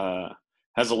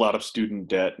 has a lot of student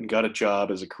debt, and got a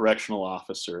job as a correctional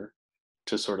officer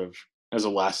to sort of, as a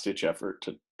last ditch effort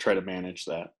to try to manage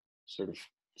that, sort of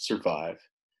survive.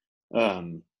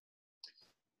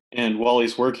 And while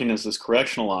he's working as this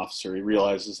correctional officer, he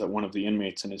realizes that one of the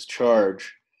inmates in his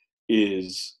charge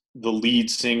is the lead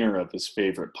singer of his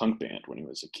favorite punk band when he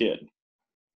was a kid.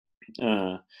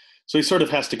 So he sort of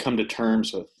has to come to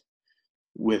terms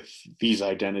with these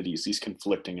identities, these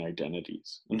conflicting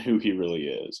identities, and who he really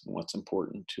is and what's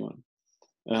important to him.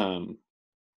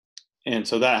 And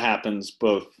so that happens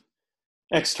both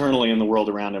externally in the world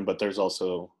around him, but there's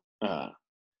also,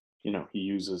 he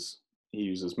uses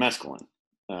mescaline,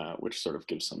 which sort of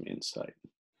gives some insight.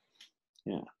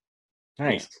 Yeah.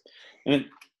 nice.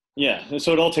 Yeah. And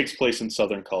so it all takes place in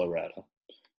southern Colorado,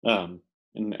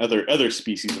 and other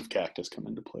species of cactus come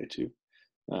into play too.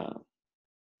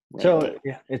 So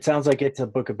yeah, it sounds like it's a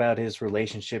book about his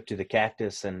relationship to the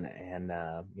cactus, and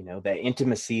that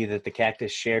intimacy that the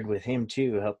cactus shared with him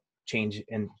too, help change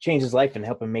his life and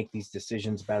help him make these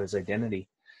decisions about his identity.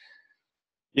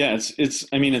 Yeah,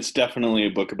 it's definitely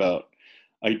a book about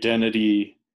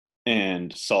identity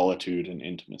and solitude and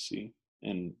intimacy,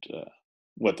 and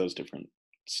what those different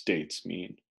states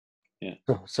mean. Yeah.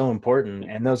 So important.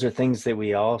 Yeah. And those are things that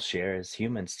we all share as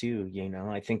humans too.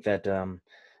 I think that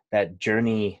that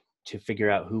journey to figure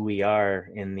out who we are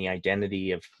in the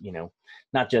identity of,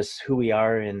 not just who we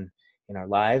are in our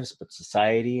lives, but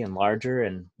society and larger,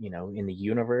 and, in the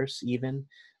universe, even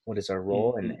what is our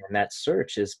role. Mm-hmm. And that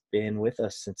search has been with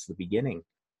us since the beginning.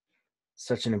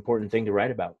 Such an important thing to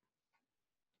write about.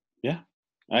 Yeah.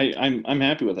 I'm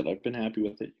happy with it. I've been happy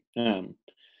with it.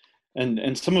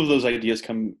 And some of those ideas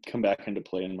come back into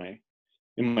play in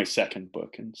my second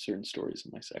book, and certain stories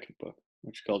in my second book,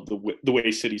 which is called The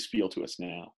Way Cities Feel to Us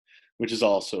Now, which is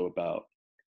also about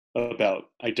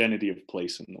identity of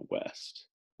place in the West,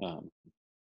 and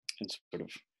sort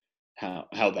of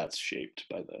how that's shaped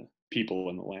by the people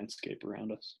and the landscape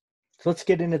around us. So let's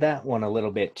get into that one a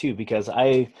little bit too, because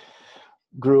I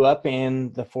grew up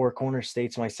in the Four Corner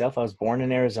states myself. I was born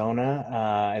in Arizona.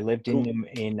 I lived Cool.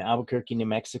 in Albuquerque, New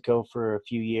Mexico for a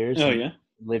few years. Oh, and yeah.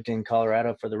 lived in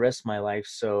Colorado for the rest of my life.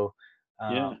 So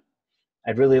Yeah.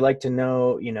 I'd really like to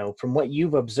know, from what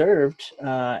you've observed,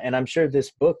 and I'm sure this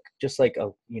book, just like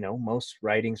most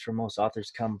writings from most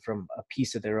authors, come from a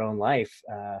piece of their own life.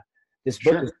 This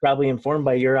book Sure. is probably informed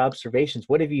by your observations.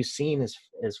 What have you seen as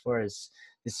far as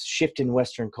this shift in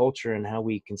Western culture and how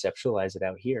we conceptualize it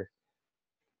out here?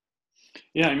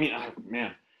 Yeah,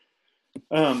 man.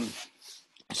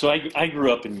 So I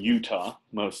grew up in Utah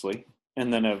mostly,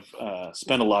 and then I've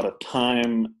spent a lot of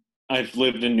time. I've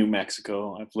lived in New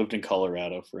Mexico. I've lived in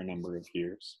Colorado for a number of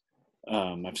years.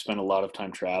 I've spent a lot of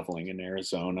time traveling in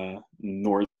Arizona,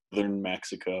 northern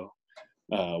Mexico,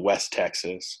 West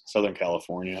Texas, Southern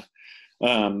California,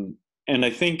 and I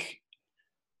think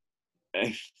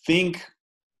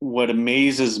what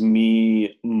amazes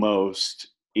me most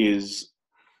is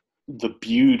the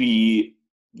beauty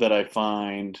that I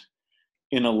find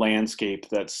in a landscape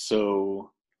that's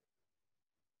so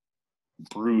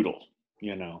brutal.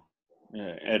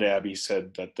 Ed Abbey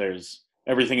said that there's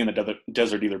everything in the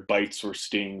desert either bites or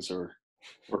stings or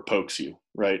pokes you,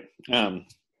 right? And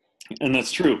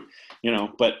that's true,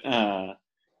 but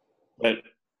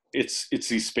it's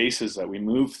these spaces that we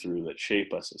move through that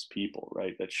shape us as people,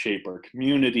 right? That shape our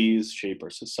communities, shape our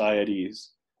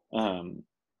societies.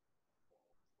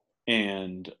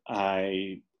 And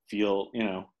I feel,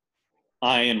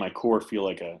 I in my core feel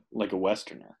like a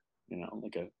Westerner,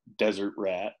 like a desert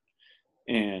rat.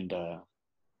 And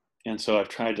so I've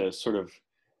tried to sort of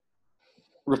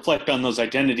reflect on those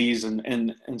identities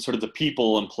and sort of the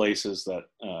people and places that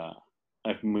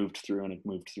I've moved through and have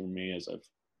moved through me as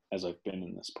I've been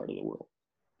in this part of the world.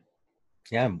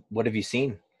 Yeah. What have you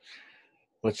seen?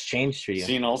 What's changed for you?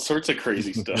 Seen all sorts of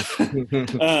crazy stuff.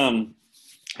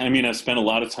 I spent a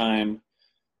lot of time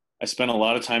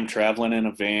traveling in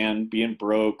a van, being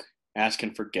broke,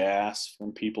 asking for gas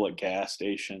from people at gas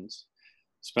stations.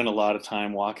 Spent a lot of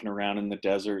time walking around in the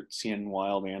desert, seeing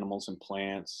wild animals and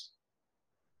plants.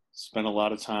 Spent a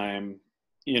lot of time,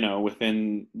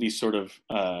 within these sort of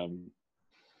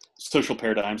social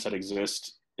paradigms that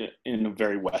exist in a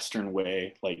very Western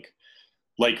way, like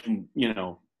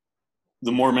the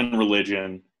Mormon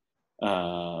religion,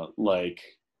 like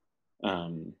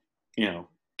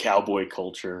cowboy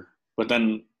culture, but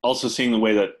then also seeing the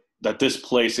way that this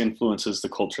place influences the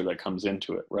culture that comes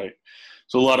into it, right?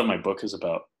 So a lot of my book is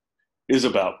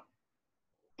about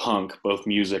punk, both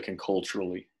music and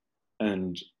culturally,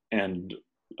 and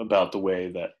about the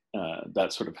way that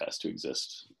that sort of has to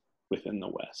exist within the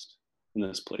West, in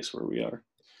this place where we are.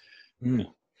 Mm.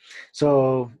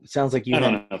 So it sounds like I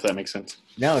don't know if that makes sense.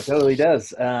 No, it totally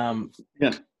does. Yeah.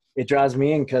 It draws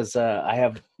me in because I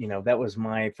have, that was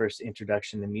my first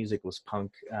introduction to music was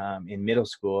punk in middle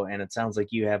school, and it sounds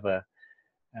like you have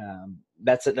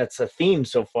that's a theme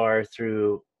so far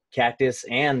through Cactus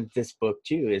and this book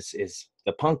too is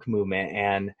the punk movement,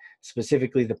 and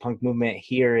specifically the punk movement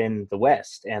here in the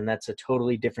West, and that's a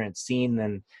totally different scene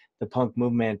than the punk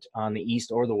movement on the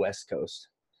East or the West Coast.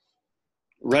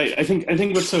 Right. I think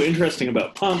what's so interesting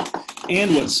about punk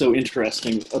and what's so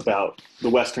interesting about the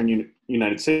Western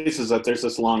United States is that there's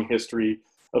this long history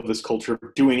of this culture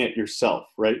of doing it yourself,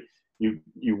 right?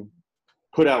 You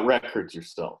put out records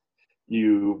yourself.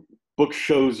 You book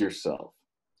shows yourself,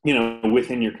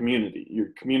 within your community. Your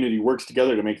community works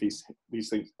together to make these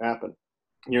things happen.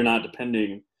 You're not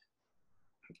depending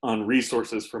on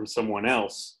resources from someone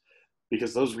else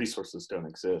because those resources don't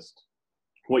exist.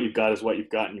 What you've got is what you've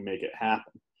got, and you make it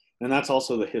happen. And that's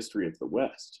also the history of the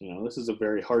West. This is a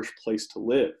very harsh place to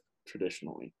live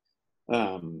traditionally.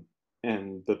 And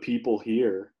the people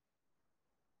here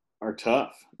are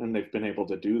tough, and they've been able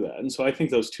to do that. And so I think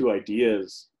those two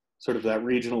ideas, sort of that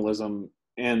regionalism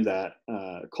and that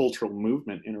cultural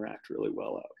movement, interact really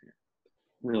well out here.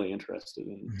 I'm really interested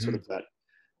in sort of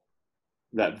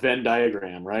that Venn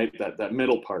diagram, right? That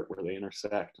middle part where they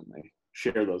intersect and they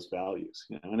share those values.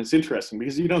 And it's interesting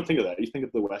because you don't think of that. You think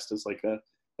of the West as like a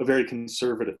very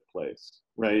conservative place,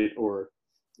 right? Or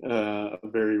a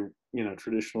very,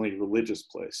 traditionally religious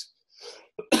place.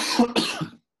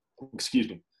 Excuse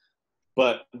me.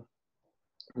 But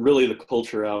really the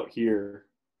culture out here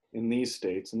in these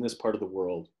states, in this part of the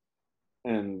world,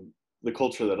 and the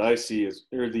culture that I see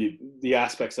or the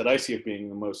aspects that I see of being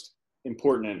the most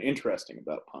important and interesting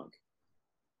about punk,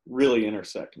 really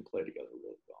intersect and play together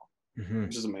really well,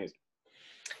 which is amazing.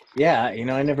 Yeah,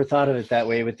 I never thought of it that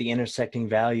way with the intersecting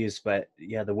values, but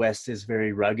yeah, the West is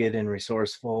very rugged and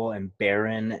resourceful and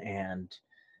barren, and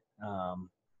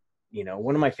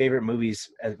one of my favorite movies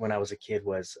when I was a kid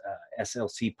was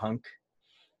SLC Punk.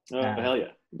 Hell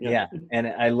yeah. Yeah, and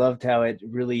I loved how it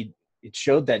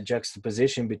showed that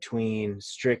juxtaposition between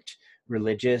strict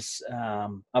religious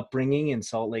upbringing in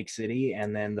Salt Lake City,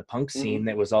 and then the punk scene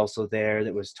that was also there,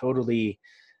 that was totally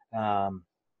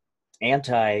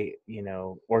anti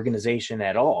organization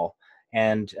at all.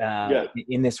 And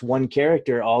in this one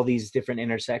character, all these different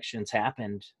intersections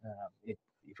happened. It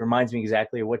reminds me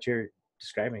exactly of what you're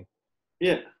describing.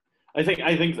 Yeah, I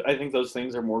think those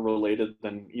things are more related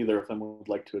than either of them would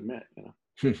like to admit.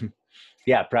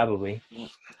 Yeah, probably. Yeah.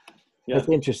 That's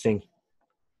interesting.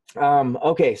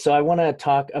 Okay, so I want to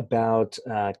talk about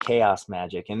chaos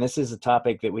magic, and this is a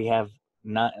topic that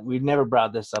we've never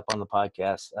brought this up on the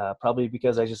podcast, probably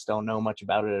because I just don't know much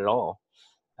about it at all.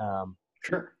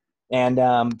 Sure. And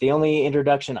the only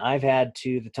introduction I've had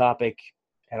to the topic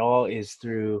at all is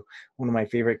through one of my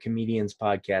favorite comedians'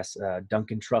 podcasts,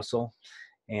 Duncan Trussell.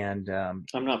 And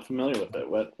I'm not familiar with it.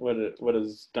 What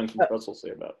does Duncan Trussell say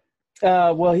about it?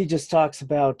 Well, he just talks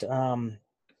about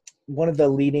one of the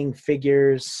leading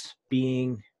figures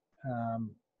being,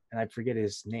 and I forget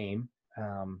his name.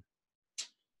 I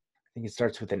think it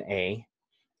starts with an A.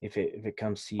 If it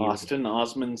comes to you, Austin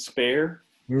Osman Spare.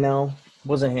 No,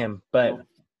 wasn't him. But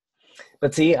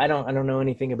see, I don't know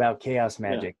anything about chaos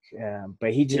magic. Yeah.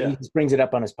 But he just brings it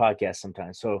up on his podcast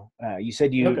sometimes. So you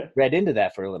said you read into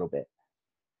that for a little bit.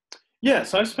 Yeah,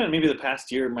 so I've spent maybe the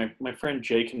past year. My friend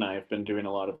Jake and I have been doing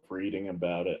a lot of reading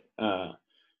about it.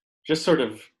 Just sort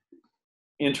of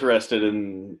interested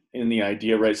in the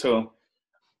idea, right? So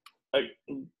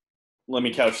let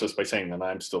me couch this by saying that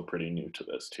I'm still pretty new to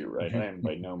this too, right? I am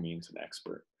by no means an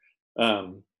expert.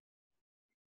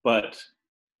 But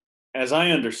as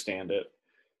I understand it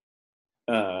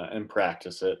and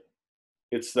practice it,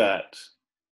 it's that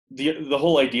the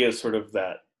whole idea is sort of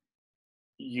that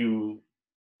you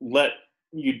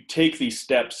take these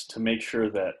steps to make sure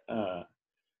that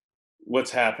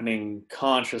what's happening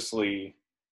consciously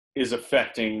is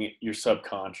affecting your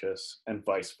subconscious and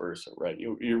vice versa, right?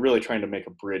 You're really trying to make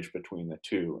a bridge between the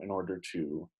two in order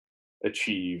to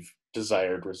achieve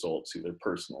desired results, either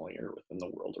personally or within the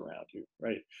world around you,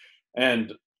 right?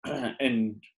 And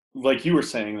like you were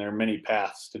saying, there are many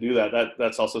paths to do that.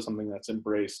 That's also something that's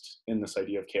embraced in this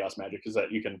idea of chaos magic, is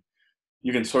that you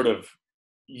can sort of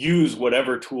use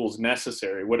whatever tools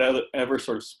necessary, whatever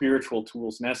sort of spiritual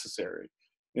tools necessary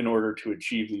in order to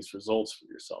achieve these results for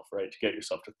yourself, right? To get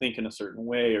yourself to think in a certain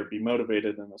way or be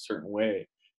motivated in a certain way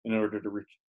in order to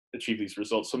achieve these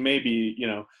results. So maybe,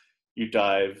 you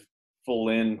dive full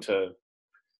into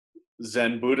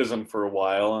Zen Buddhism for a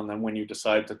while, and then when you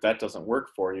decide that doesn't work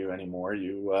for you anymore,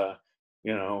 you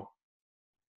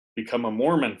become a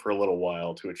Mormon for a little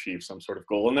while to achieve some sort of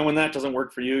goal. And then when that doesn't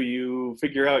work for you, you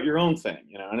figure out your own thing,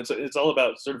 and it's all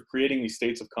about sort of creating these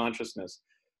states of consciousness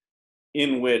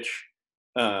in which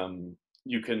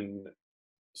you can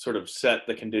sort of set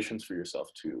the conditions for yourself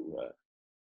to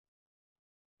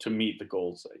meet the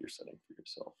goals that you're setting for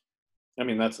yourself. I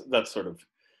mean, that's sort of,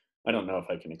 I don't know if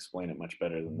I can explain it much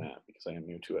better than that because I am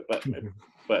new to it,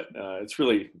 but it's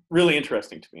really, really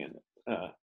interesting to me,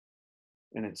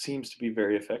 and it seems to be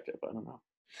very effective. I don't know.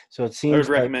 So it seems I would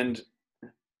recommend.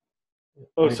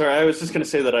 Oh, sorry. I was just going to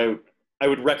say that I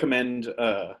would recommend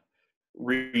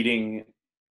reading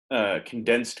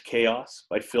Condensed Chaos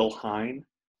by Phil Hine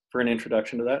for an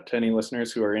introduction to that, to any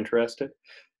listeners who are interested.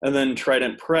 And then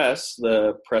Trident Press,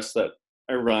 the press that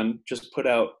I run, just put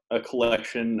out a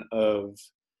collection of,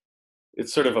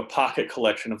 it's sort of a pocket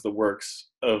collection of the works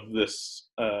of this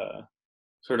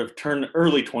sort of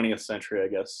early 20th century, I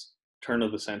guess, turn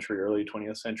of the century, early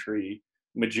 20th century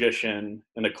magician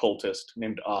and occultist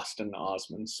named Austin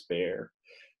Osman Spare.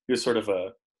 He was sort of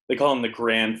they call him the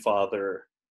grandfather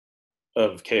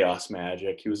of chaos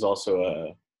magic. He was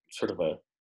also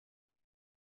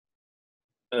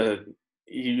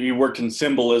he worked in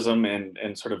symbolism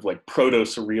and sort of like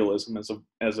proto-surrealism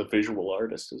as a visual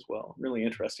artist as well. Really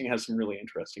interesting. Has some really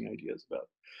interesting ideas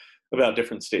about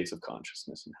different states of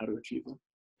consciousness and how to achieve them.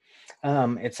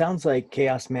 It sounds like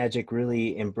chaos magic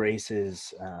really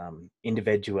embraces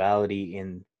individuality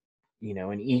in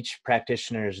each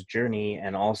practitioner's journey,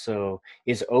 and also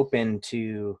is open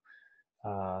to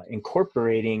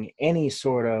incorporating any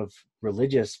sort of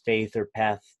religious faith or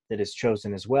path that is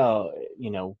chosen as well.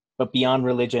 But beyond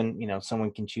religion,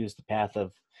 someone can choose the path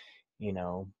of,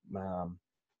 a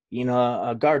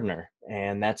gardener,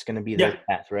 and that's going to be their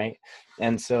path, right?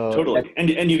 And so totally,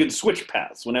 and you can switch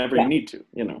paths whenever you need to.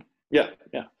 Yeah.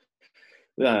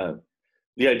 The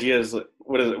idea is,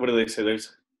 what do they say?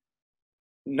 There's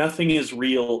nothing is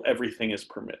real, everything is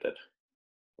permitted,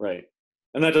 right?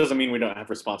 And that doesn't mean we don't have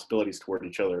responsibilities toward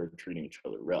each other and treating each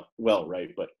other well,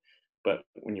 right? But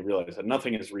when you realize that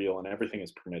nothing is real and everything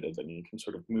is permitted, then you can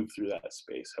sort of move through that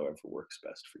space however works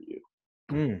best for you.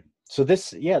 So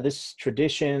this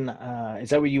tradition, is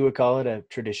that what you would call it, a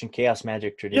tradition, chaos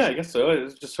magic tradition? Yeah, I guess so.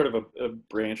 It's just sort of a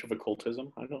branch of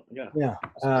occultism. Yeah.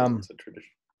 It's a tradition.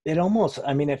 It almost,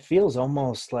 it feels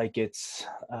almost like it's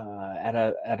at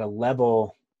a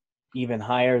level even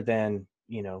higher than,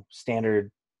 standard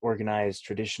organized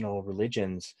traditional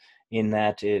religions, in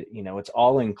that it's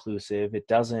all inclusive. It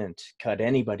doesn't cut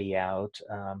anybody out.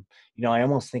 I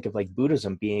almost think of like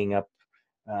Buddhism being up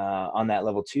on that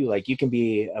level too. Like you can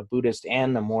be a Buddhist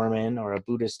and a Mormon, or a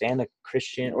Buddhist and a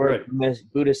Christian, or a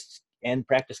Buddhist and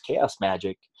practice chaos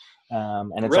magic.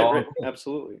 And it's all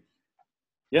absolutely.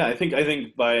 Yeah, I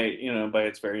think by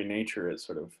its very nature, it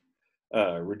sort of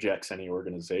rejects any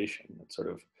organization. It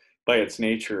sort of, by its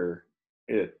nature,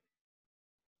 it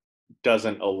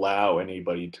doesn't allow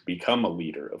anybody to become a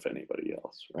leader of anybody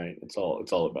else, right? It's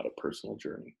all about a personal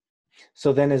journey.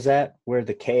 So then, is that where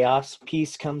the chaos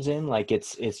piece comes in? Like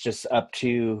it's just up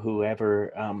to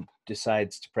whoever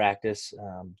decides to practice,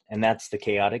 and that's the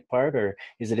chaotic part, or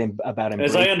is it about?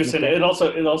 As I understand it, it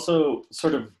also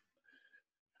sort of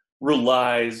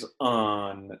relies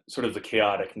on sort of the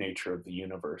chaotic nature of the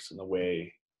universe and the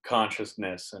way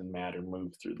consciousness and matter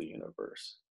move through the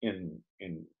universe in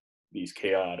these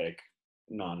chaotic,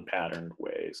 non-patterned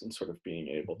ways, and sort of being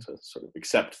able to sort of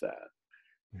accept that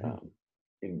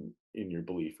in your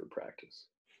belief or practice.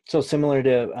 So similar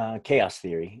to chaos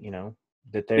theory,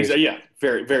 that there's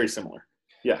very, very similar.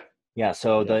 Yeah.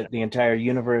 So the entire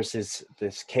universe is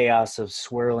this chaos of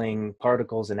swirling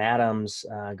particles and atoms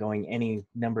going any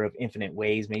number of infinite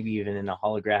ways, maybe even in a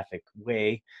holographic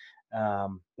way.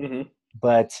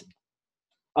 But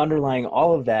underlying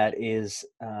all of that is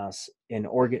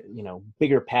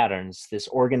bigger patterns, this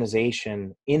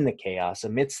organization in the chaos,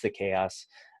 amidst the chaos.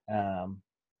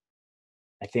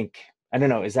 I think, I don't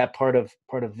know, is that part of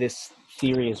this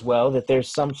theory as well, that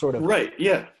there's some sort of right?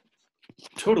 Yeah,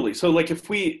 totally. So like if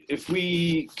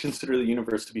we consider the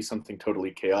universe to be something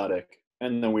totally chaotic,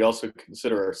 and then we also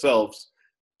consider ourselves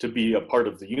to be a part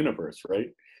of the universe, right?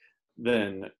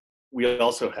 Then we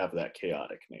also have that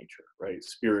chaotic nature, right?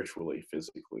 Spiritually,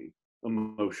 physically,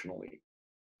 emotionally,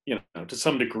 to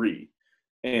some degree.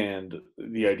 And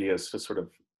the idea is to sort of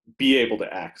be able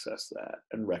to access that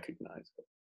and recognize it.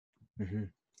 Mm-hmm.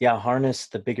 Yeah, harness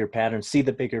the bigger pattern, see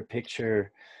the bigger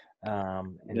picture.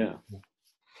 And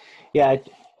yeah,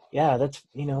 that's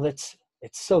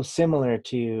it's so similar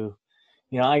to,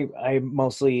 I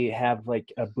mostly have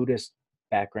like a Buddhist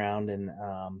background, and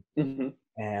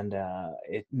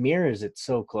it mirrors it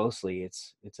so closely.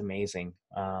 It's amazing.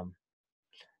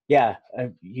 Yeah,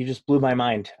 you just blew my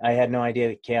mind. I had no idea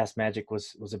that chaos magic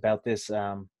was about this.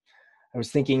 I was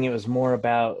thinking it was more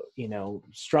about,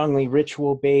 strongly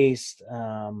ritual based,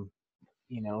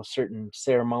 certain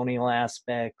ceremonial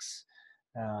aspects.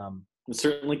 It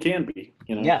certainly can be,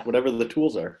 Yeah, whatever the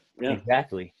tools are. Yeah.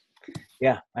 exactly.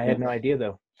 Yeah, I Yeah. had no idea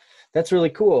though. That's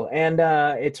really cool, and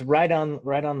it's right on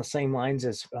the same lines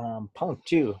as punk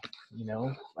too.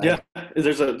 Yeah,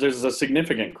 there's a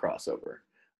significant crossover.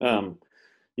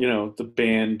 The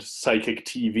band Psychic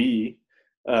TV,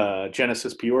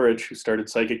 Genesis Peorage, who started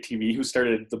Psychic TV, who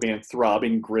started the band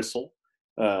Throbbing Gristle,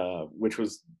 which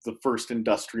was the first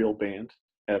industrial band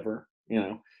ever.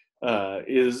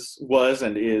 Was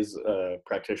and is a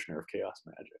practitioner of chaos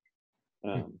magic.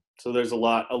 So there's a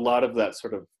lot of that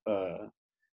sort of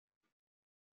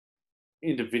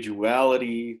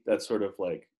individuality, that sort of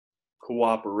like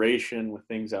cooperation with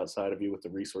things outside of you, with the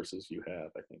resources you have,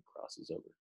 I think crosses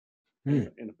over in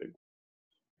a big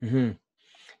way. Mm-hmm.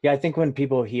 Yeah, I think when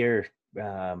people hear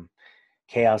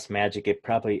chaos magic, it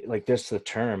probably, like, just the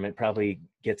term, it probably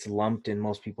gets lumped in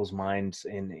most people's minds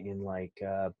in like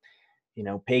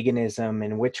paganism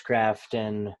and witchcraft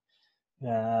and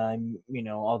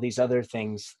all these other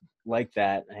things like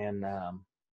that, and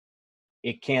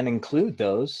it can include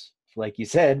those, like you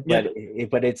said,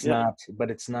 but it's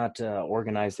not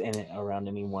organized around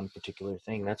any one particular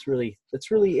thing. That's really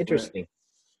interesting.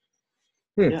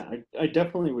 Right. Yeah, I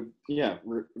definitely would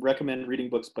recommend reading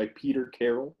books by Peter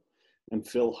Carroll and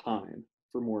Phil Hine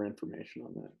for more information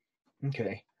on that.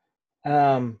 Okay.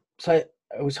 So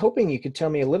I was hoping you could tell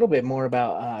me a little bit more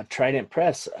about Trident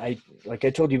Press. Like I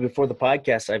told you before the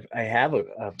podcast, I have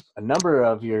a number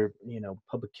of your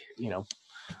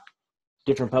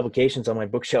different publications on my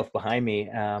bookshelf behind me.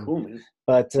 Cool, man.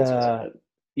 But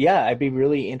yeah, I'd be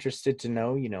really interested to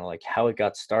know, like how it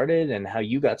got started and how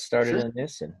you got started in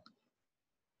this. And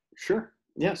sure,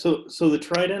 yeah. So the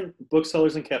Trident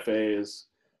Booksellers and Cafe is,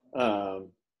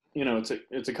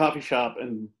 it's a coffee shop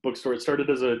and bookstore. It started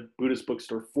as a Buddhist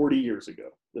bookstore 40 years ago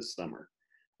this summer.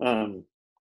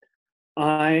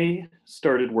 I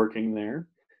started working there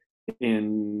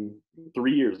in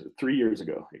 3 years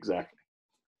ago, exactly,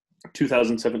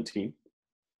 2017.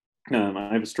 I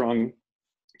have a strong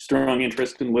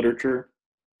interest in literature,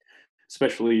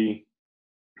 especially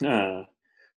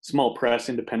small press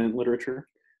independent literature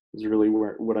is really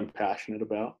what I'm passionate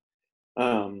about.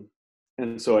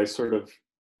 And so I sort of,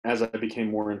 as I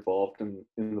became more involved in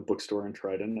the bookstore in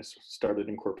Trident, I started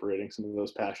incorporating some of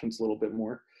those passions a little bit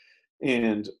more.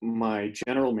 And my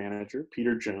general manager,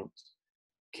 Peter Jones,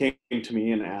 came to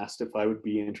me and asked if I would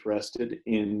be interested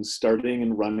in starting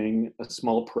and running a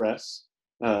small press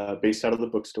based out of the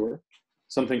bookstore,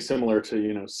 something similar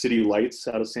to, City Lights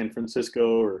out of San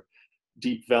Francisco, or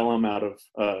Deep Vellum out of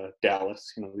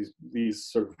Dallas, these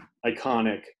sort of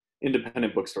iconic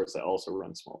independent bookstores that also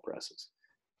run small presses.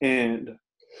 And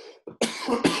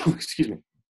excuse me.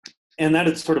 And that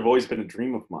had sort of always been a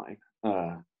dream of mine,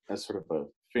 as sort of a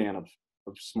fan of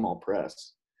small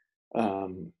press.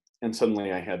 And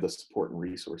suddenly I had the support and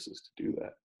resources to do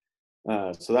that.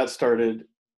 So that started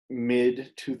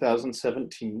mid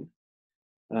 2017.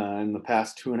 In the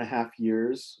past 2.5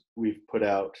 years, we've put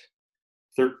out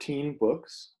 13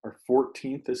 books. Our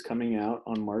 14th is coming out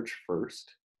on March 1st.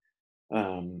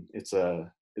 It's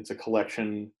a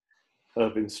collection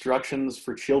of instructions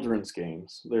for children's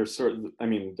games. They're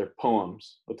they're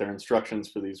poems, but they're instructions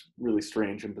for these really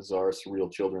strange and bizarre,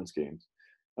 surreal children's games.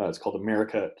 It's called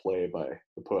America at Play by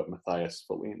the poet Matthias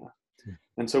Felina.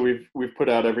 And so we've put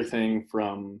out everything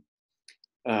from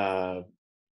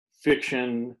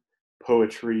fiction,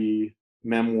 poetry,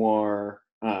 memoir,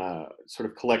 sort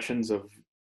of collections of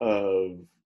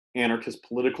anarchist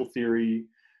political theory,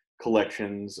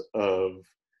 collections of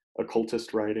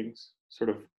occultist writings, sort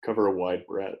of cover a wide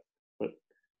breadth, but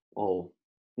all,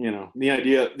 the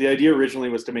idea originally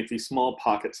was to make these small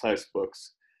pocket-sized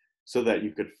books so that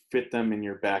you could fit them in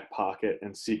your back pocket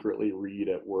and secretly read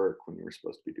at work when you were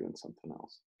supposed to be doing something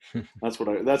else.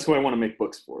 That's who I want to make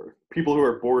books for. People who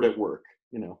are bored at work,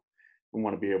 and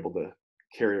want to be able to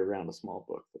carry around a small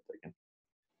book that they can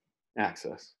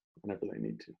access whenever they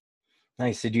need to.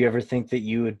 Nice. Did you ever think that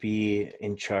you would be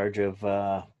in charge of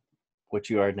what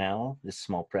you are now, this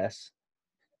small press?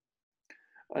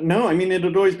 No, I mean, it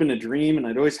had always been a dream, and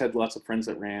I'd always had lots of friends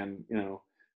that ran,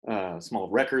 small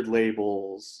record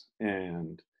labels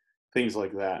and things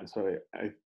like that. And so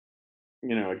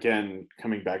again,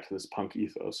 coming back to this punk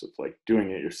ethos of like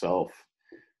doing it yourself,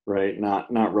 right?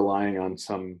 Not relying on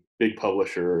some big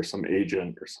publisher or some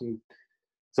agent or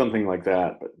something like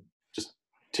that, but just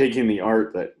taking the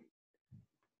art that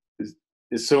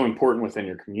is so important within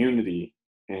your community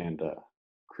and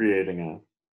creating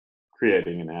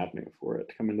an avenue for it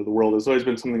to come into the world has always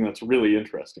been something that's really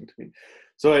interesting to me.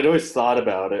 So I'd always thought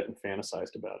about it and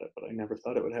fantasized about it, but I never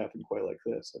thought it would happen quite like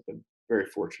this. I've been very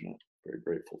fortunate, very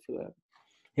grateful for that.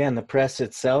 Yeah, and the press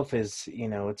itself is,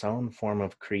 its own form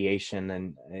of creation,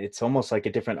 and it's almost like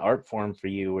a different art form for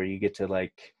you, where you get to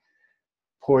like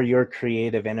pour your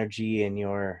creative energy and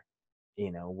your,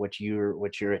 what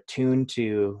you're attuned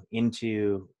to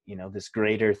into, this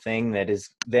greater thing that is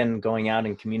then going out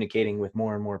and communicating with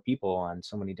more and more people on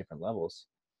so many different levels.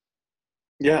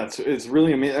 Yeah, it's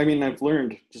really amazing. I mean, I've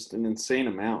learned just an insane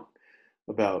amount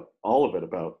about all of it,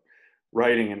 about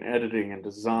writing and editing and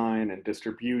design and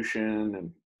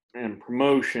distribution and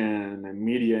promotion and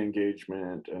media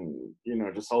engagement and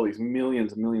just all these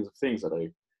millions and millions of things that I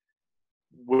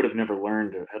would have never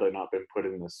learned had I not been put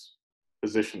in this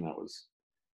position that was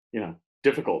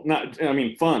difficult. Not, I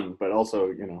mean, fun, but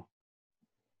also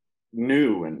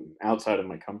new and outside of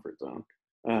my comfort zone.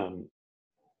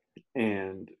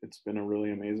 And it's been a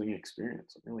really amazing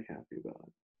experience. I'm really happy about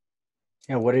it.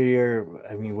 Yeah, what are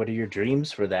your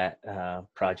dreams for that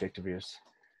project of yours?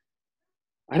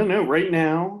 I don't know. Right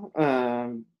now,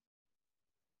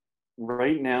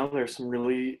 there's some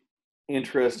really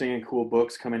interesting and cool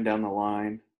books coming down the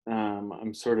line.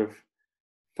 I'm sort of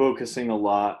focusing a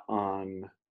lot on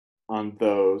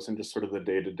those and just sort of the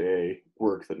day-to-day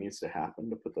work that needs to happen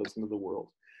to put those into the world.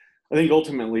 I think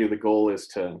ultimately the goal is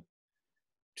to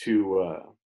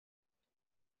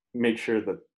make sure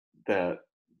that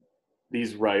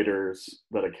these writers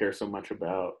that I care so much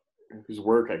about, whose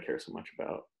work I care so much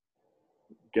about,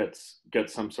 gets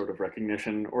some sort of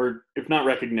recognition, or if not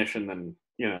recognition, then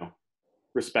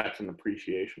respect and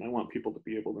appreciation. I want people to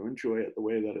be able to enjoy it the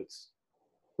way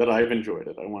that I've enjoyed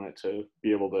it. I want it to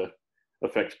be able to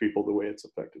affect people the way it's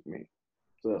affected me.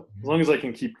 So as long as I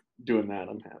can keep doing that,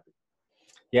 I'm happy.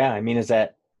 Yeah, I mean, is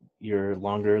that your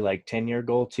longer like 10-year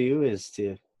goal too, is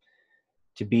to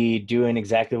be doing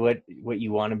exactly what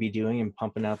you want to be doing and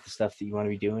pumping out the stuff that you want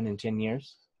to be doing in 10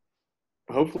 years?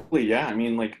 Hopefully, yeah. I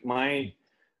mean, like my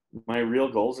real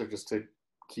goals are just to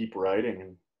keep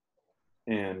writing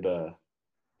and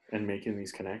making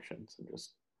these connections and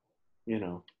just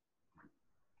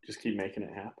keep making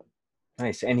it happen.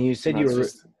 Nice. And you said And you that's were,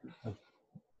 just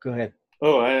go ahead.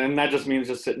 and that just means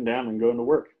just sitting down and going to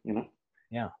work.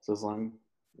 Yeah. So as long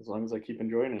as I keep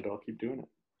enjoying it, I'll keep doing it.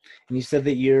 And you said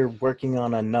that you're working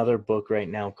on another book right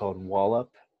now called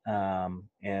Wallop.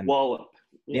 And Wallop.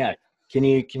 yeah, can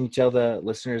you tell the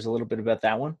listeners a little bit about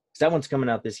that one? Because that one's coming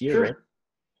out this year, Sure. right?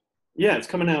 Yeah, it's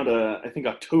coming out. I think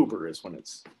October is when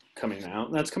it's coming out.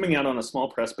 And that's coming out on a small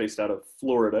press based out of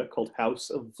Florida called House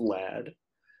of Vlad.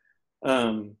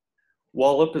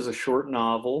 Wallop is a short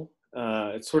novel.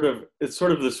 It's sort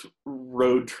of this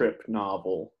road trip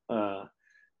novel.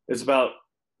 It's about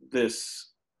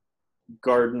this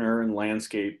gardener and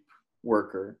landscape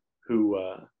worker who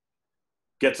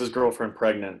gets his girlfriend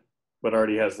pregnant, but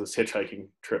already has this hitchhiking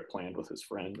trip planned with his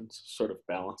friend, and sort of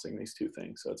balancing these two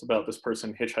things. So it's about this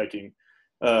person hitchhiking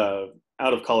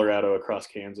out of Colorado across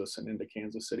Kansas and into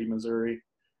Kansas City, Missouri,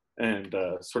 and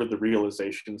sort of the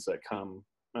realizations that come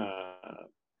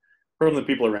from the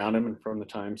people around him and from the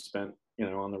time spent,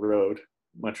 on the road.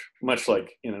 Much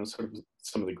like sort of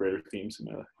some of the greater themes in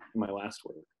my last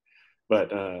work. But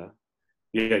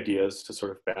the idea is to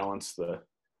sort of balance the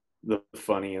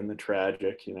funny and the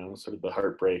tragic, sort of the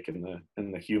heartbreak and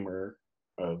the humor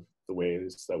of the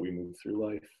ways that we move through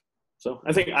life. So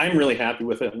I think I'm really happy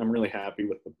with it, and I'm really happy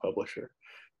with the publisher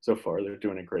so far. They're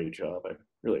doing a great job. I'm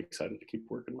really excited to keep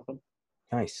working with them.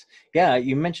 Nice. Yeah,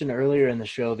 you mentioned earlier in the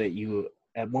show that you,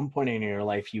 at one point in your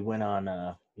life, you went on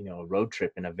a road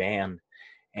trip in a van,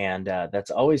 and that's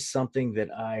always something that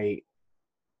I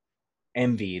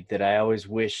envied, that I always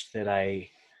wished that I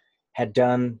had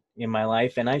done in my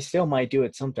life, and I still might do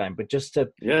it sometime, but just to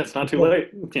it's not too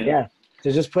late. Yeah,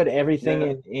 to just put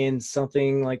everything in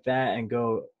something like that and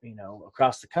go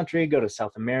across the country, go to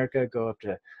South America, go up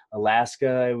to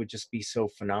Alaska. It would just be so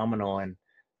phenomenal. And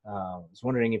I was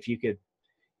wondering if you could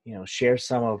share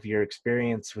some of your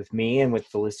experience with me and with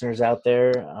the listeners out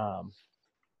there,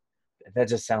 That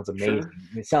just sounds amazing. Sure.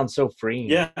 It sounds so freeing.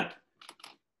 Yeah.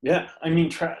 Yeah. I mean,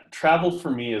 travel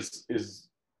for me is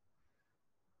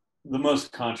the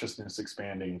most consciousness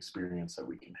expanding experience that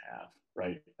we can have,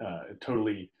 right? It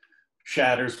totally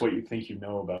shatters what you think you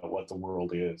know about what the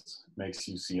world is, makes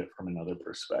you see it from another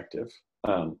perspective.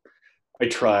 I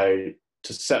try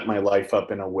to set my life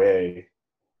up in a way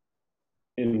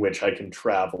in which I can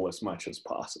travel as much as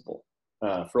possible.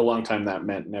 For a long time, that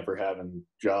meant never having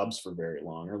jobs for very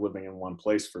long or living in one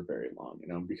place for very long, you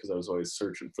know, because I was always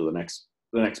searching for the next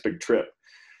big trip.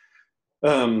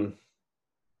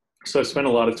 So I've spent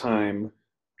a lot of time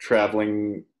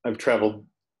traveling. I've traveled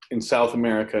in South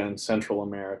America and Central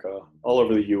America, all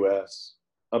over the U.S.,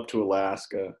 up to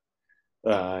Alaska,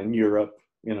 in Europe,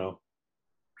 you know,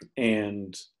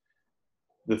 and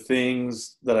the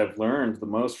things that I've learned the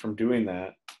most from doing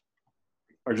that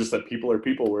are just that people are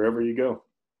people wherever you go,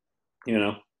 you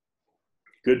know,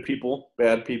 good people,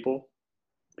 bad people,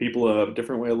 people who have a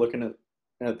different way of looking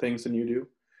at things than you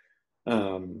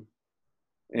do.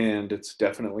 And it's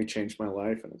definitely changed my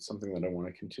life, and it's something that I want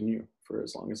to continue for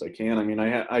as long as I can. I mean,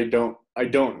 I don't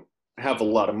have a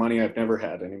lot of money. I've never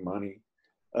had any money.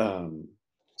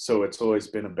 So it's always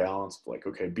been a balance of like,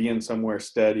 okay, being somewhere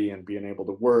steady and being able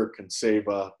to work and save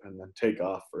up and then take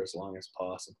off for as long as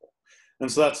possible. And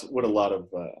so that's what a lot of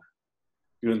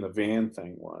doing the van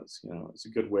thing was. You know, it's a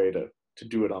good way to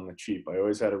do it on the cheap. I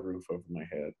always had a roof over my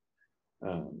head.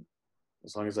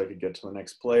 As long as I could get to the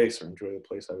next place or enjoy the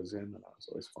place I was in, then I was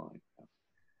always fine.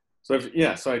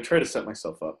 So I try to set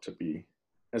myself up to be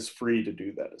as free to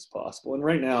do that as possible. And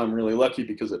right now I'm really lucky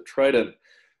because at Trident,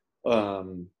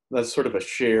 that's sort of a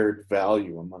shared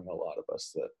value among a lot of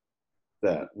us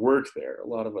that work there. A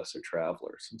lot of us are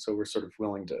travelers. And so we're sort of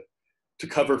willing to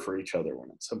cover for each other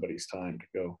when it's somebody's time to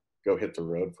go hit the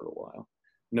road for a while,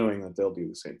 knowing that they'll do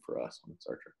the same for us when it's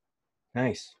our turn.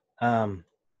 Nice.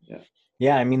 Yeah.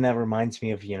 Yeah, I mean, that reminds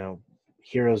me of,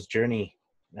 hero's journey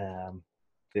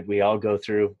that we all go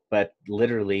through, but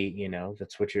literally,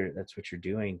 that's what you're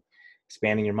doing,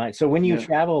 expanding your mind. So when you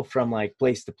travel from like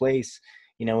place to place,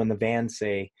 in the van,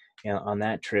 say, on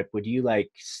that trip, would you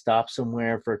like stop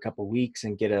somewhere for a couple of weeks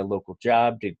and get a local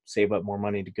job to save up more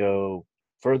money to go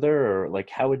further? Or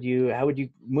like, how would you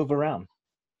move around?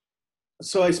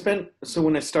 So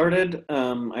when I started,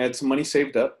 I had some money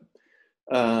saved up.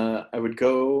 I would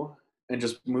go and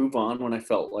just move on when I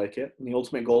felt like it. And the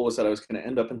ultimate goal was that I was going to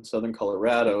end up in Southern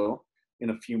Colorado in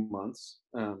a few months.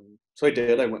 So I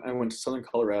did. I went to Southern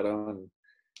Colorado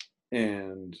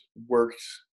and worked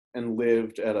and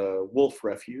lived at a wolf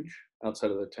refuge outside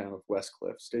of the town of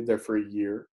Westcliff. Stayed there for a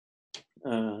year.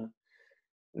 And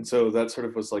so that sort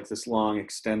of was like this long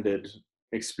extended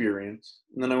experience.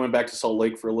 And then I went back to Salt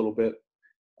Lake for a little bit,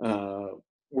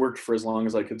 worked for as long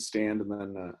as I could stand, and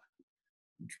then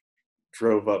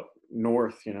drove up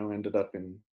north, ended up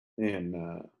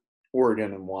in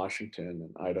Oregon and Washington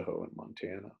and Idaho and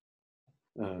Montana.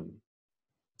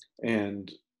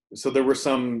 And so there were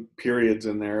some periods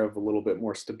in there of a little bit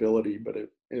more stability, but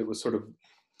it was sort of,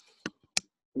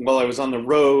 while I was on the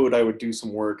road, I would do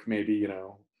some work, maybe,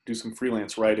 do some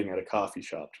freelance writing at a coffee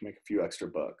shop to make a few extra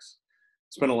bucks.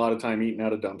 Spent a lot of time eating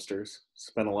out of dumpsters,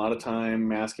 spent a lot of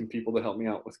time asking people to help me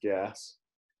out with gas.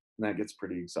 And that gets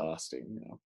pretty exhausting,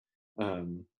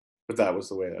 but that was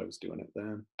the way I was doing it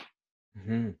then.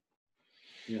 Mm-hmm.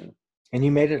 Yeah. And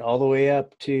you made it all the way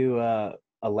up to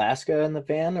Alaska in the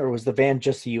van, or was the van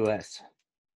just the U.S.?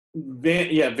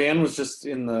 Van was just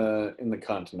in the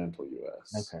continental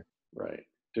U.S. Okay. Right.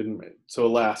 So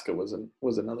Alaska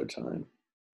was another time.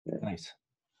 Yeah.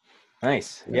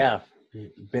 Nice. Yeah.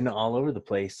 You've been all over the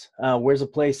place. Where's a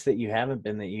place that you haven't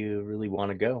been that you really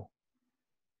want to go?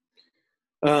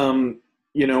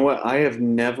 You know what? I have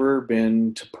never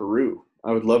been to Peru.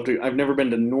 I would love to. I've never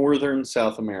been to northern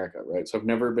South America, right? So I've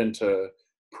never been to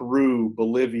Peru,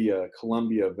 Bolivia,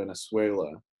 Colombia,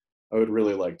 Venezuela. I would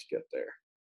really like to get there.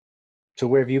 So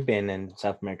where have you been in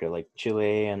South America, like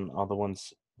Chile and all the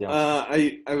ones?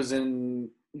 I was in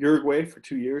Uruguay for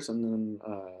 2 years and then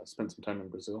spent some time in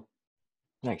Brazil.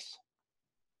 Nice.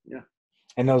 Yeah.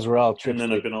 And those were all trips. And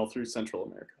then I've been all through Central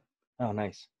America. Oh,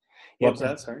 nice. What was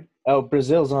that? Sorry. Oh,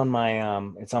 Brazil's on my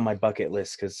it's on my bucket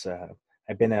list because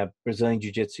I've been a Brazilian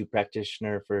Jiu-Jitsu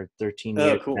practitioner for 13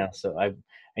 years now. So I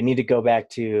need to go back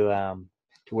to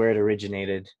where it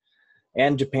originated,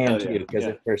 and Japan too, because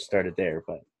it first started there.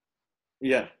 But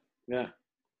yeah,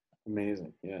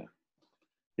 amazing.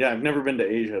 Yeah, I've never been to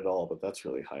Asia at all, but that's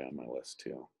really high on my list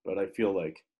too. But I feel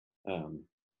like,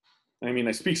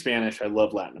 I speak Spanish. I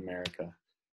love Latin America,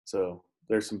 so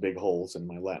there's some big holes in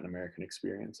my Latin American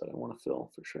experience that I want to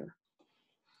fill for sure.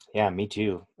 Yeah, me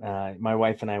too. My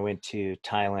wife and I went to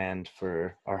Thailand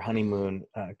for our honeymoon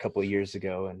a couple of years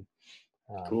ago, and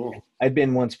Cool. I'd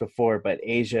been once before, but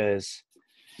Asia is,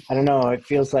 I don't know, it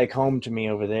feels like home to me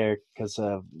over there because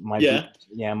of Yeah.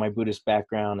 my Buddhist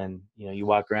background. And, you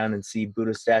walk around and see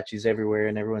Buddha statues everywhere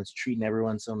and everyone's treating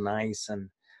everyone so nice. And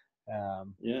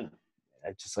um, Yeah.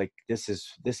 I just like, this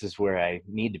is where I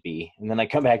need to be. And then I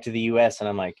come back to the US and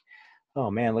I'm like,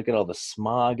 oh man, look at all the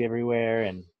smog everywhere.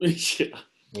 And, Yeah.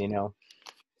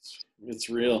 It's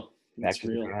real. back It's to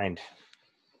the real. grind.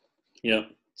 Yeah.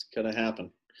 It's gotta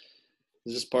happen.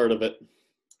 It's just part of it.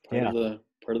 Part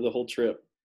of the whole trip.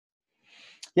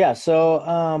 Yeah. So,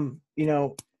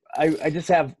 I just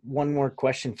have one more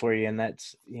question for you, and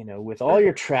that's, with all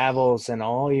your travels and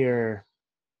all I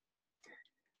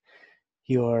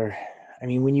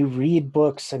mean, when you read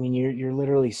books, I mean, you're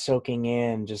literally soaking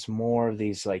in just more of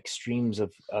these like streams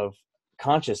of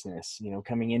consciousness,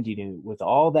 coming into you with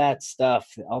all that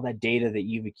stuff, all that data that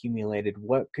you've accumulated.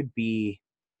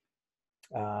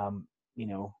 Um, you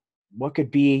know, what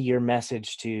could be your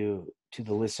message to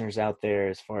the listeners out there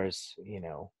as far as,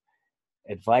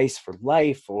 advice for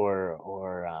life or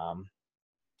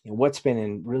what's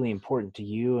been really important to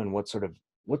you, and what's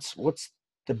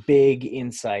the big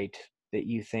insight that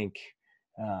you think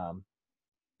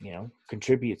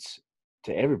contributes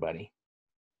to everybody?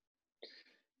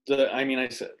 I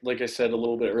said, like I said a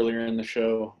little bit earlier in the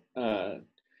show, to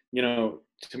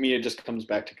me, it just comes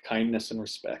back to kindness and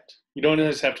respect. You don't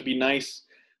always have to be nice,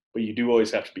 but you do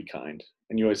always have to be kind,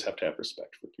 and you always have to have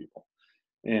respect for people.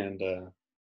 And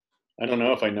I don't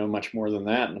know if I know much more than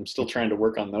that, and I'm still trying to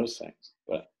work on those things.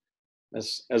 But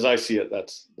as I see it,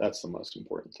 that's the most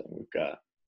important thing we've got.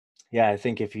 Yeah, I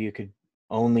think if you could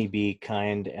only be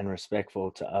kind and respectful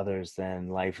to others, then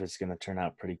life is going to turn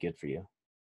out pretty good for you.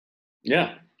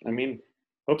 Yeah, I mean,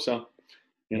 hope so.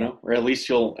 Or at least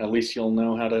you'll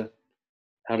know how to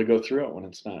go through it when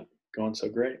it's not going so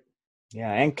great.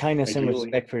 Yeah, and kindness and Ideally.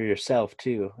 respect for yourself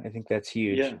too. I think that's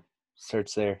huge. Yeah.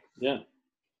 Starts there. Yeah,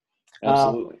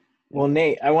 absolutely. Well,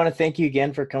 Nate, I want to thank you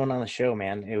again for coming on the show,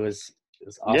 man. It was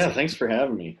awesome. Yeah, thanks for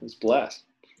having me. It was a blast.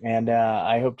 And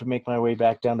I hope to make my way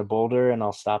back down to Boulder, and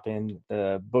I'll stop in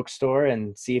the bookstore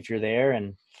and see if you're there.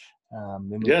 And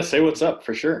say what's up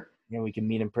for sure. We can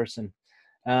meet in person.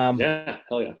 Yeah,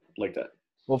 hell yeah, like that.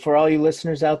 Well, for all you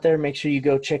listeners out there, make sure you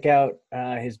go check out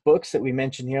his books that we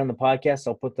mentioned here on the podcast.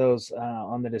 I'll put those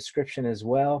on the description as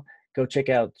well. Go check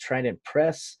out Trident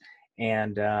Press.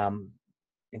 And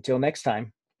until next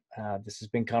time, this has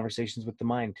been Conversations with the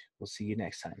Mind. We'll see you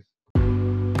next time.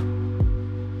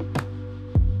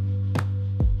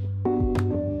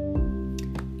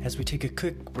 As we take a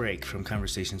quick break from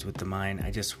Conversations with the Mind,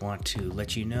 I just want to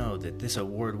let you know that this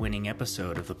award-winning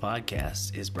episode of the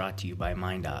podcast is brought to you by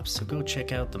MindOps. So go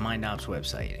check out the MindOps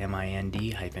website,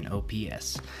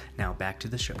 MIND-OPS. Now back to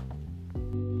the show.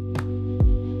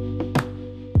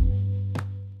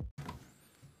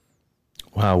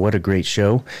 Wow, what a great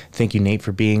show. Thank you, Nate,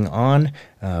 for being on.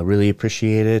 Really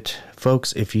appreciate it.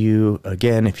 Folks, if you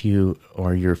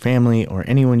or your family or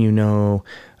anyone you know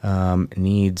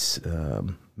needs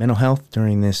mental health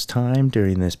during this time,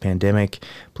 during this pandemic,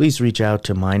 please reach out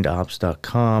to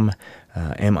mindops.com,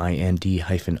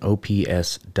 mind-ops.com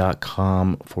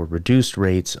for reduced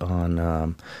rates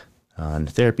on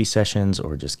therapy sessions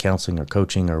or just counseling or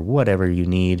coaching or whatever you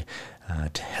need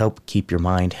to help keep your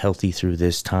mind healthy through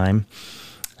this time.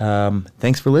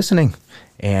 Thanks for listening,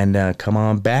 and come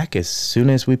on back as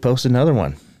soon as we post another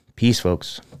one. Peace,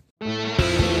 folks.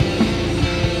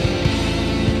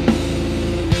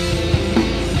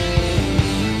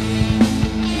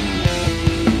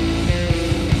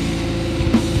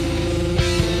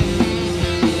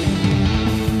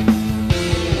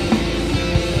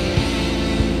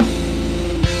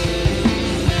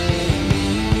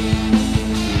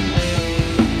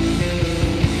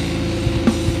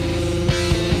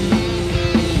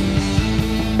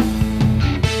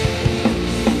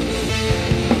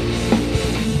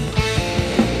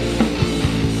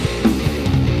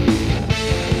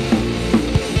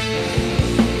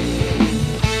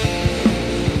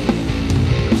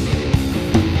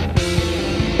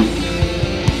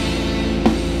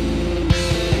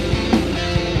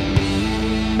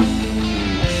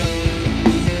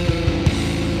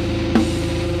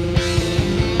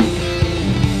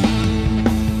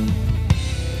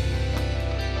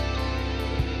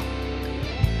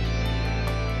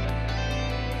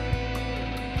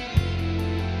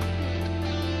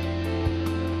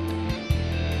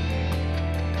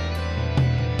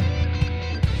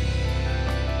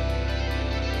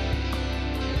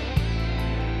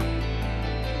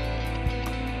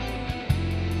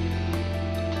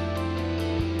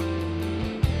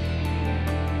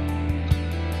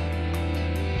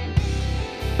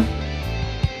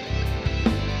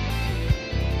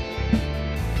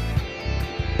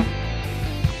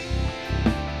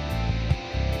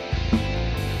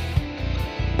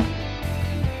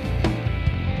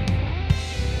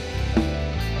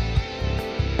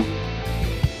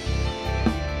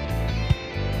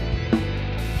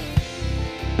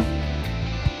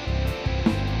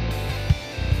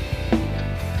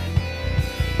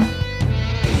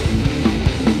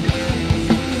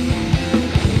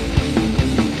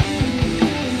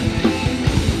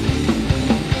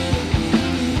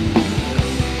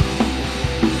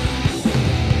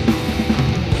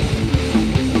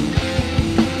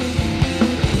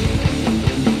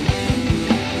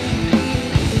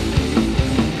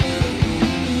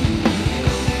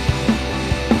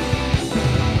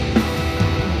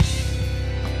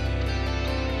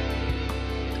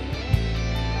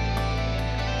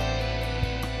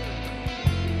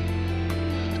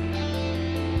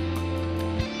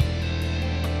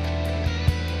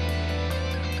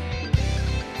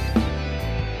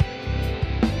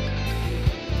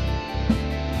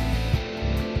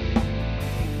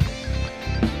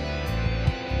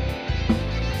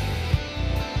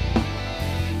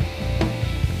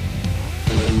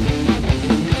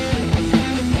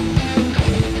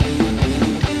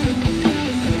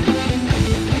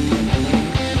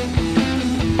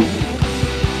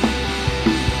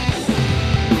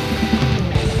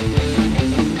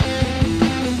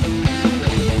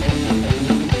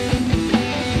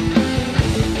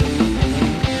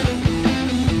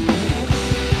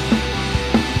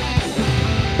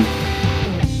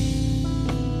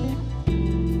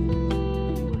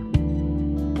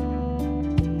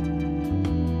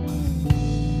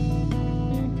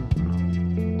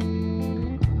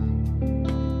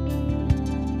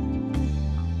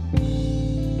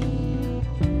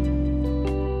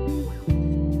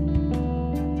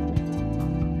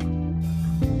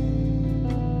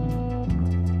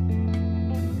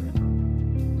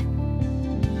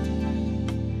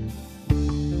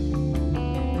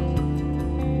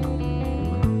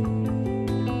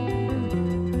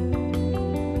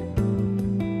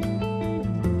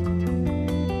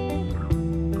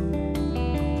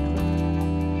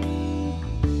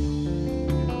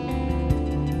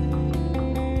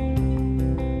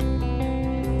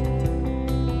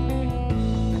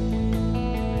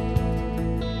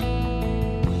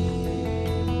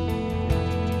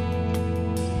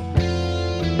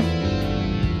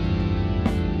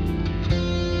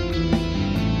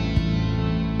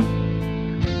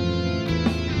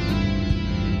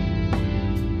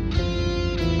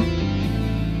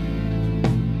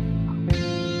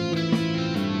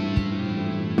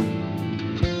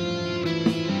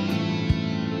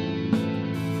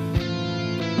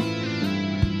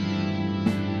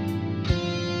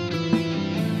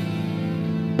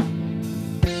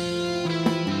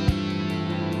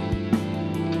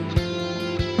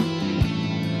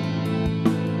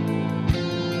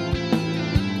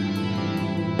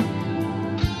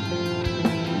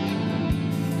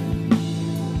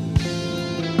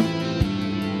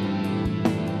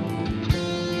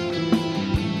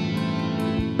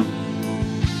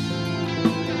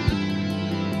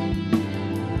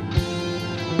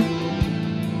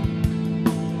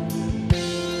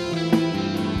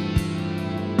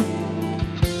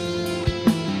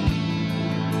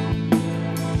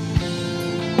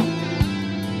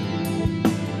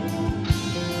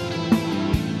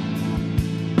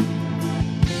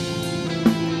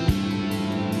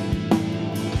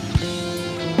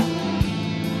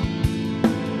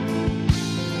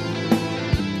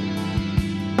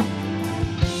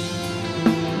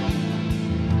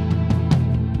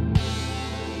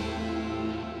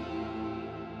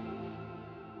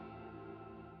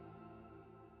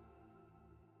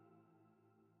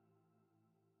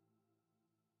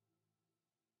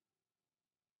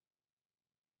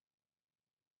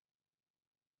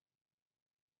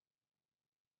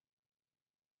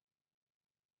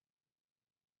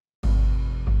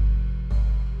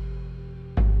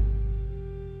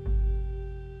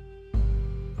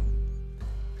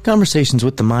 Conversations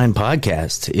with the Mind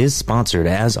podcast is sponsored,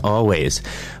 as always,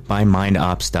 by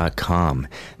MindOps.com.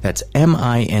 That's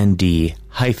MIND-OPS.com.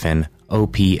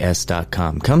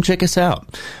 Come check us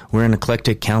out. We're an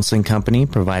eclectic counseling company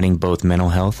providing both mental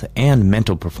health and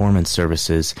mental performance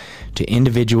services to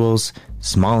individuals,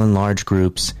 small and large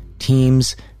groups,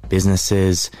 teams,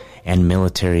 businesses, and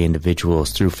military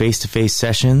individuals through face-to-face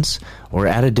sessions or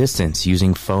at a distance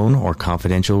using phone or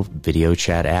confidential video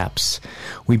chat apps.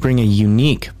 We bring a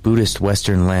unique Buddhist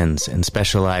Western lens and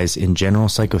specialize in general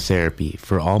psychotherapy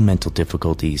for all mental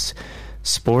difficulties,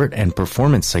 sport and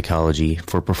performance psychology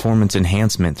for performance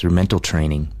enhancement through mental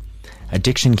training,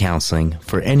 addiction counseling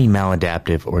for any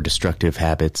maladaptive or destructive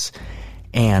habits,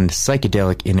 and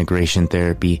psychedelic integration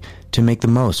therapy to make the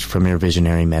most from your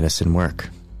visionary medicine work.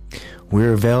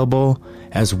 We're available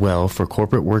as well for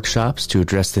corporate workshops to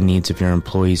address the needs of your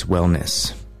employees'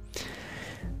 wellness.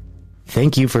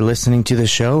 Thank you for listening to the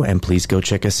show, and please go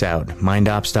check us out,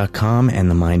 mindops.com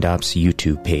and the MindOps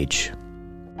YouTube page.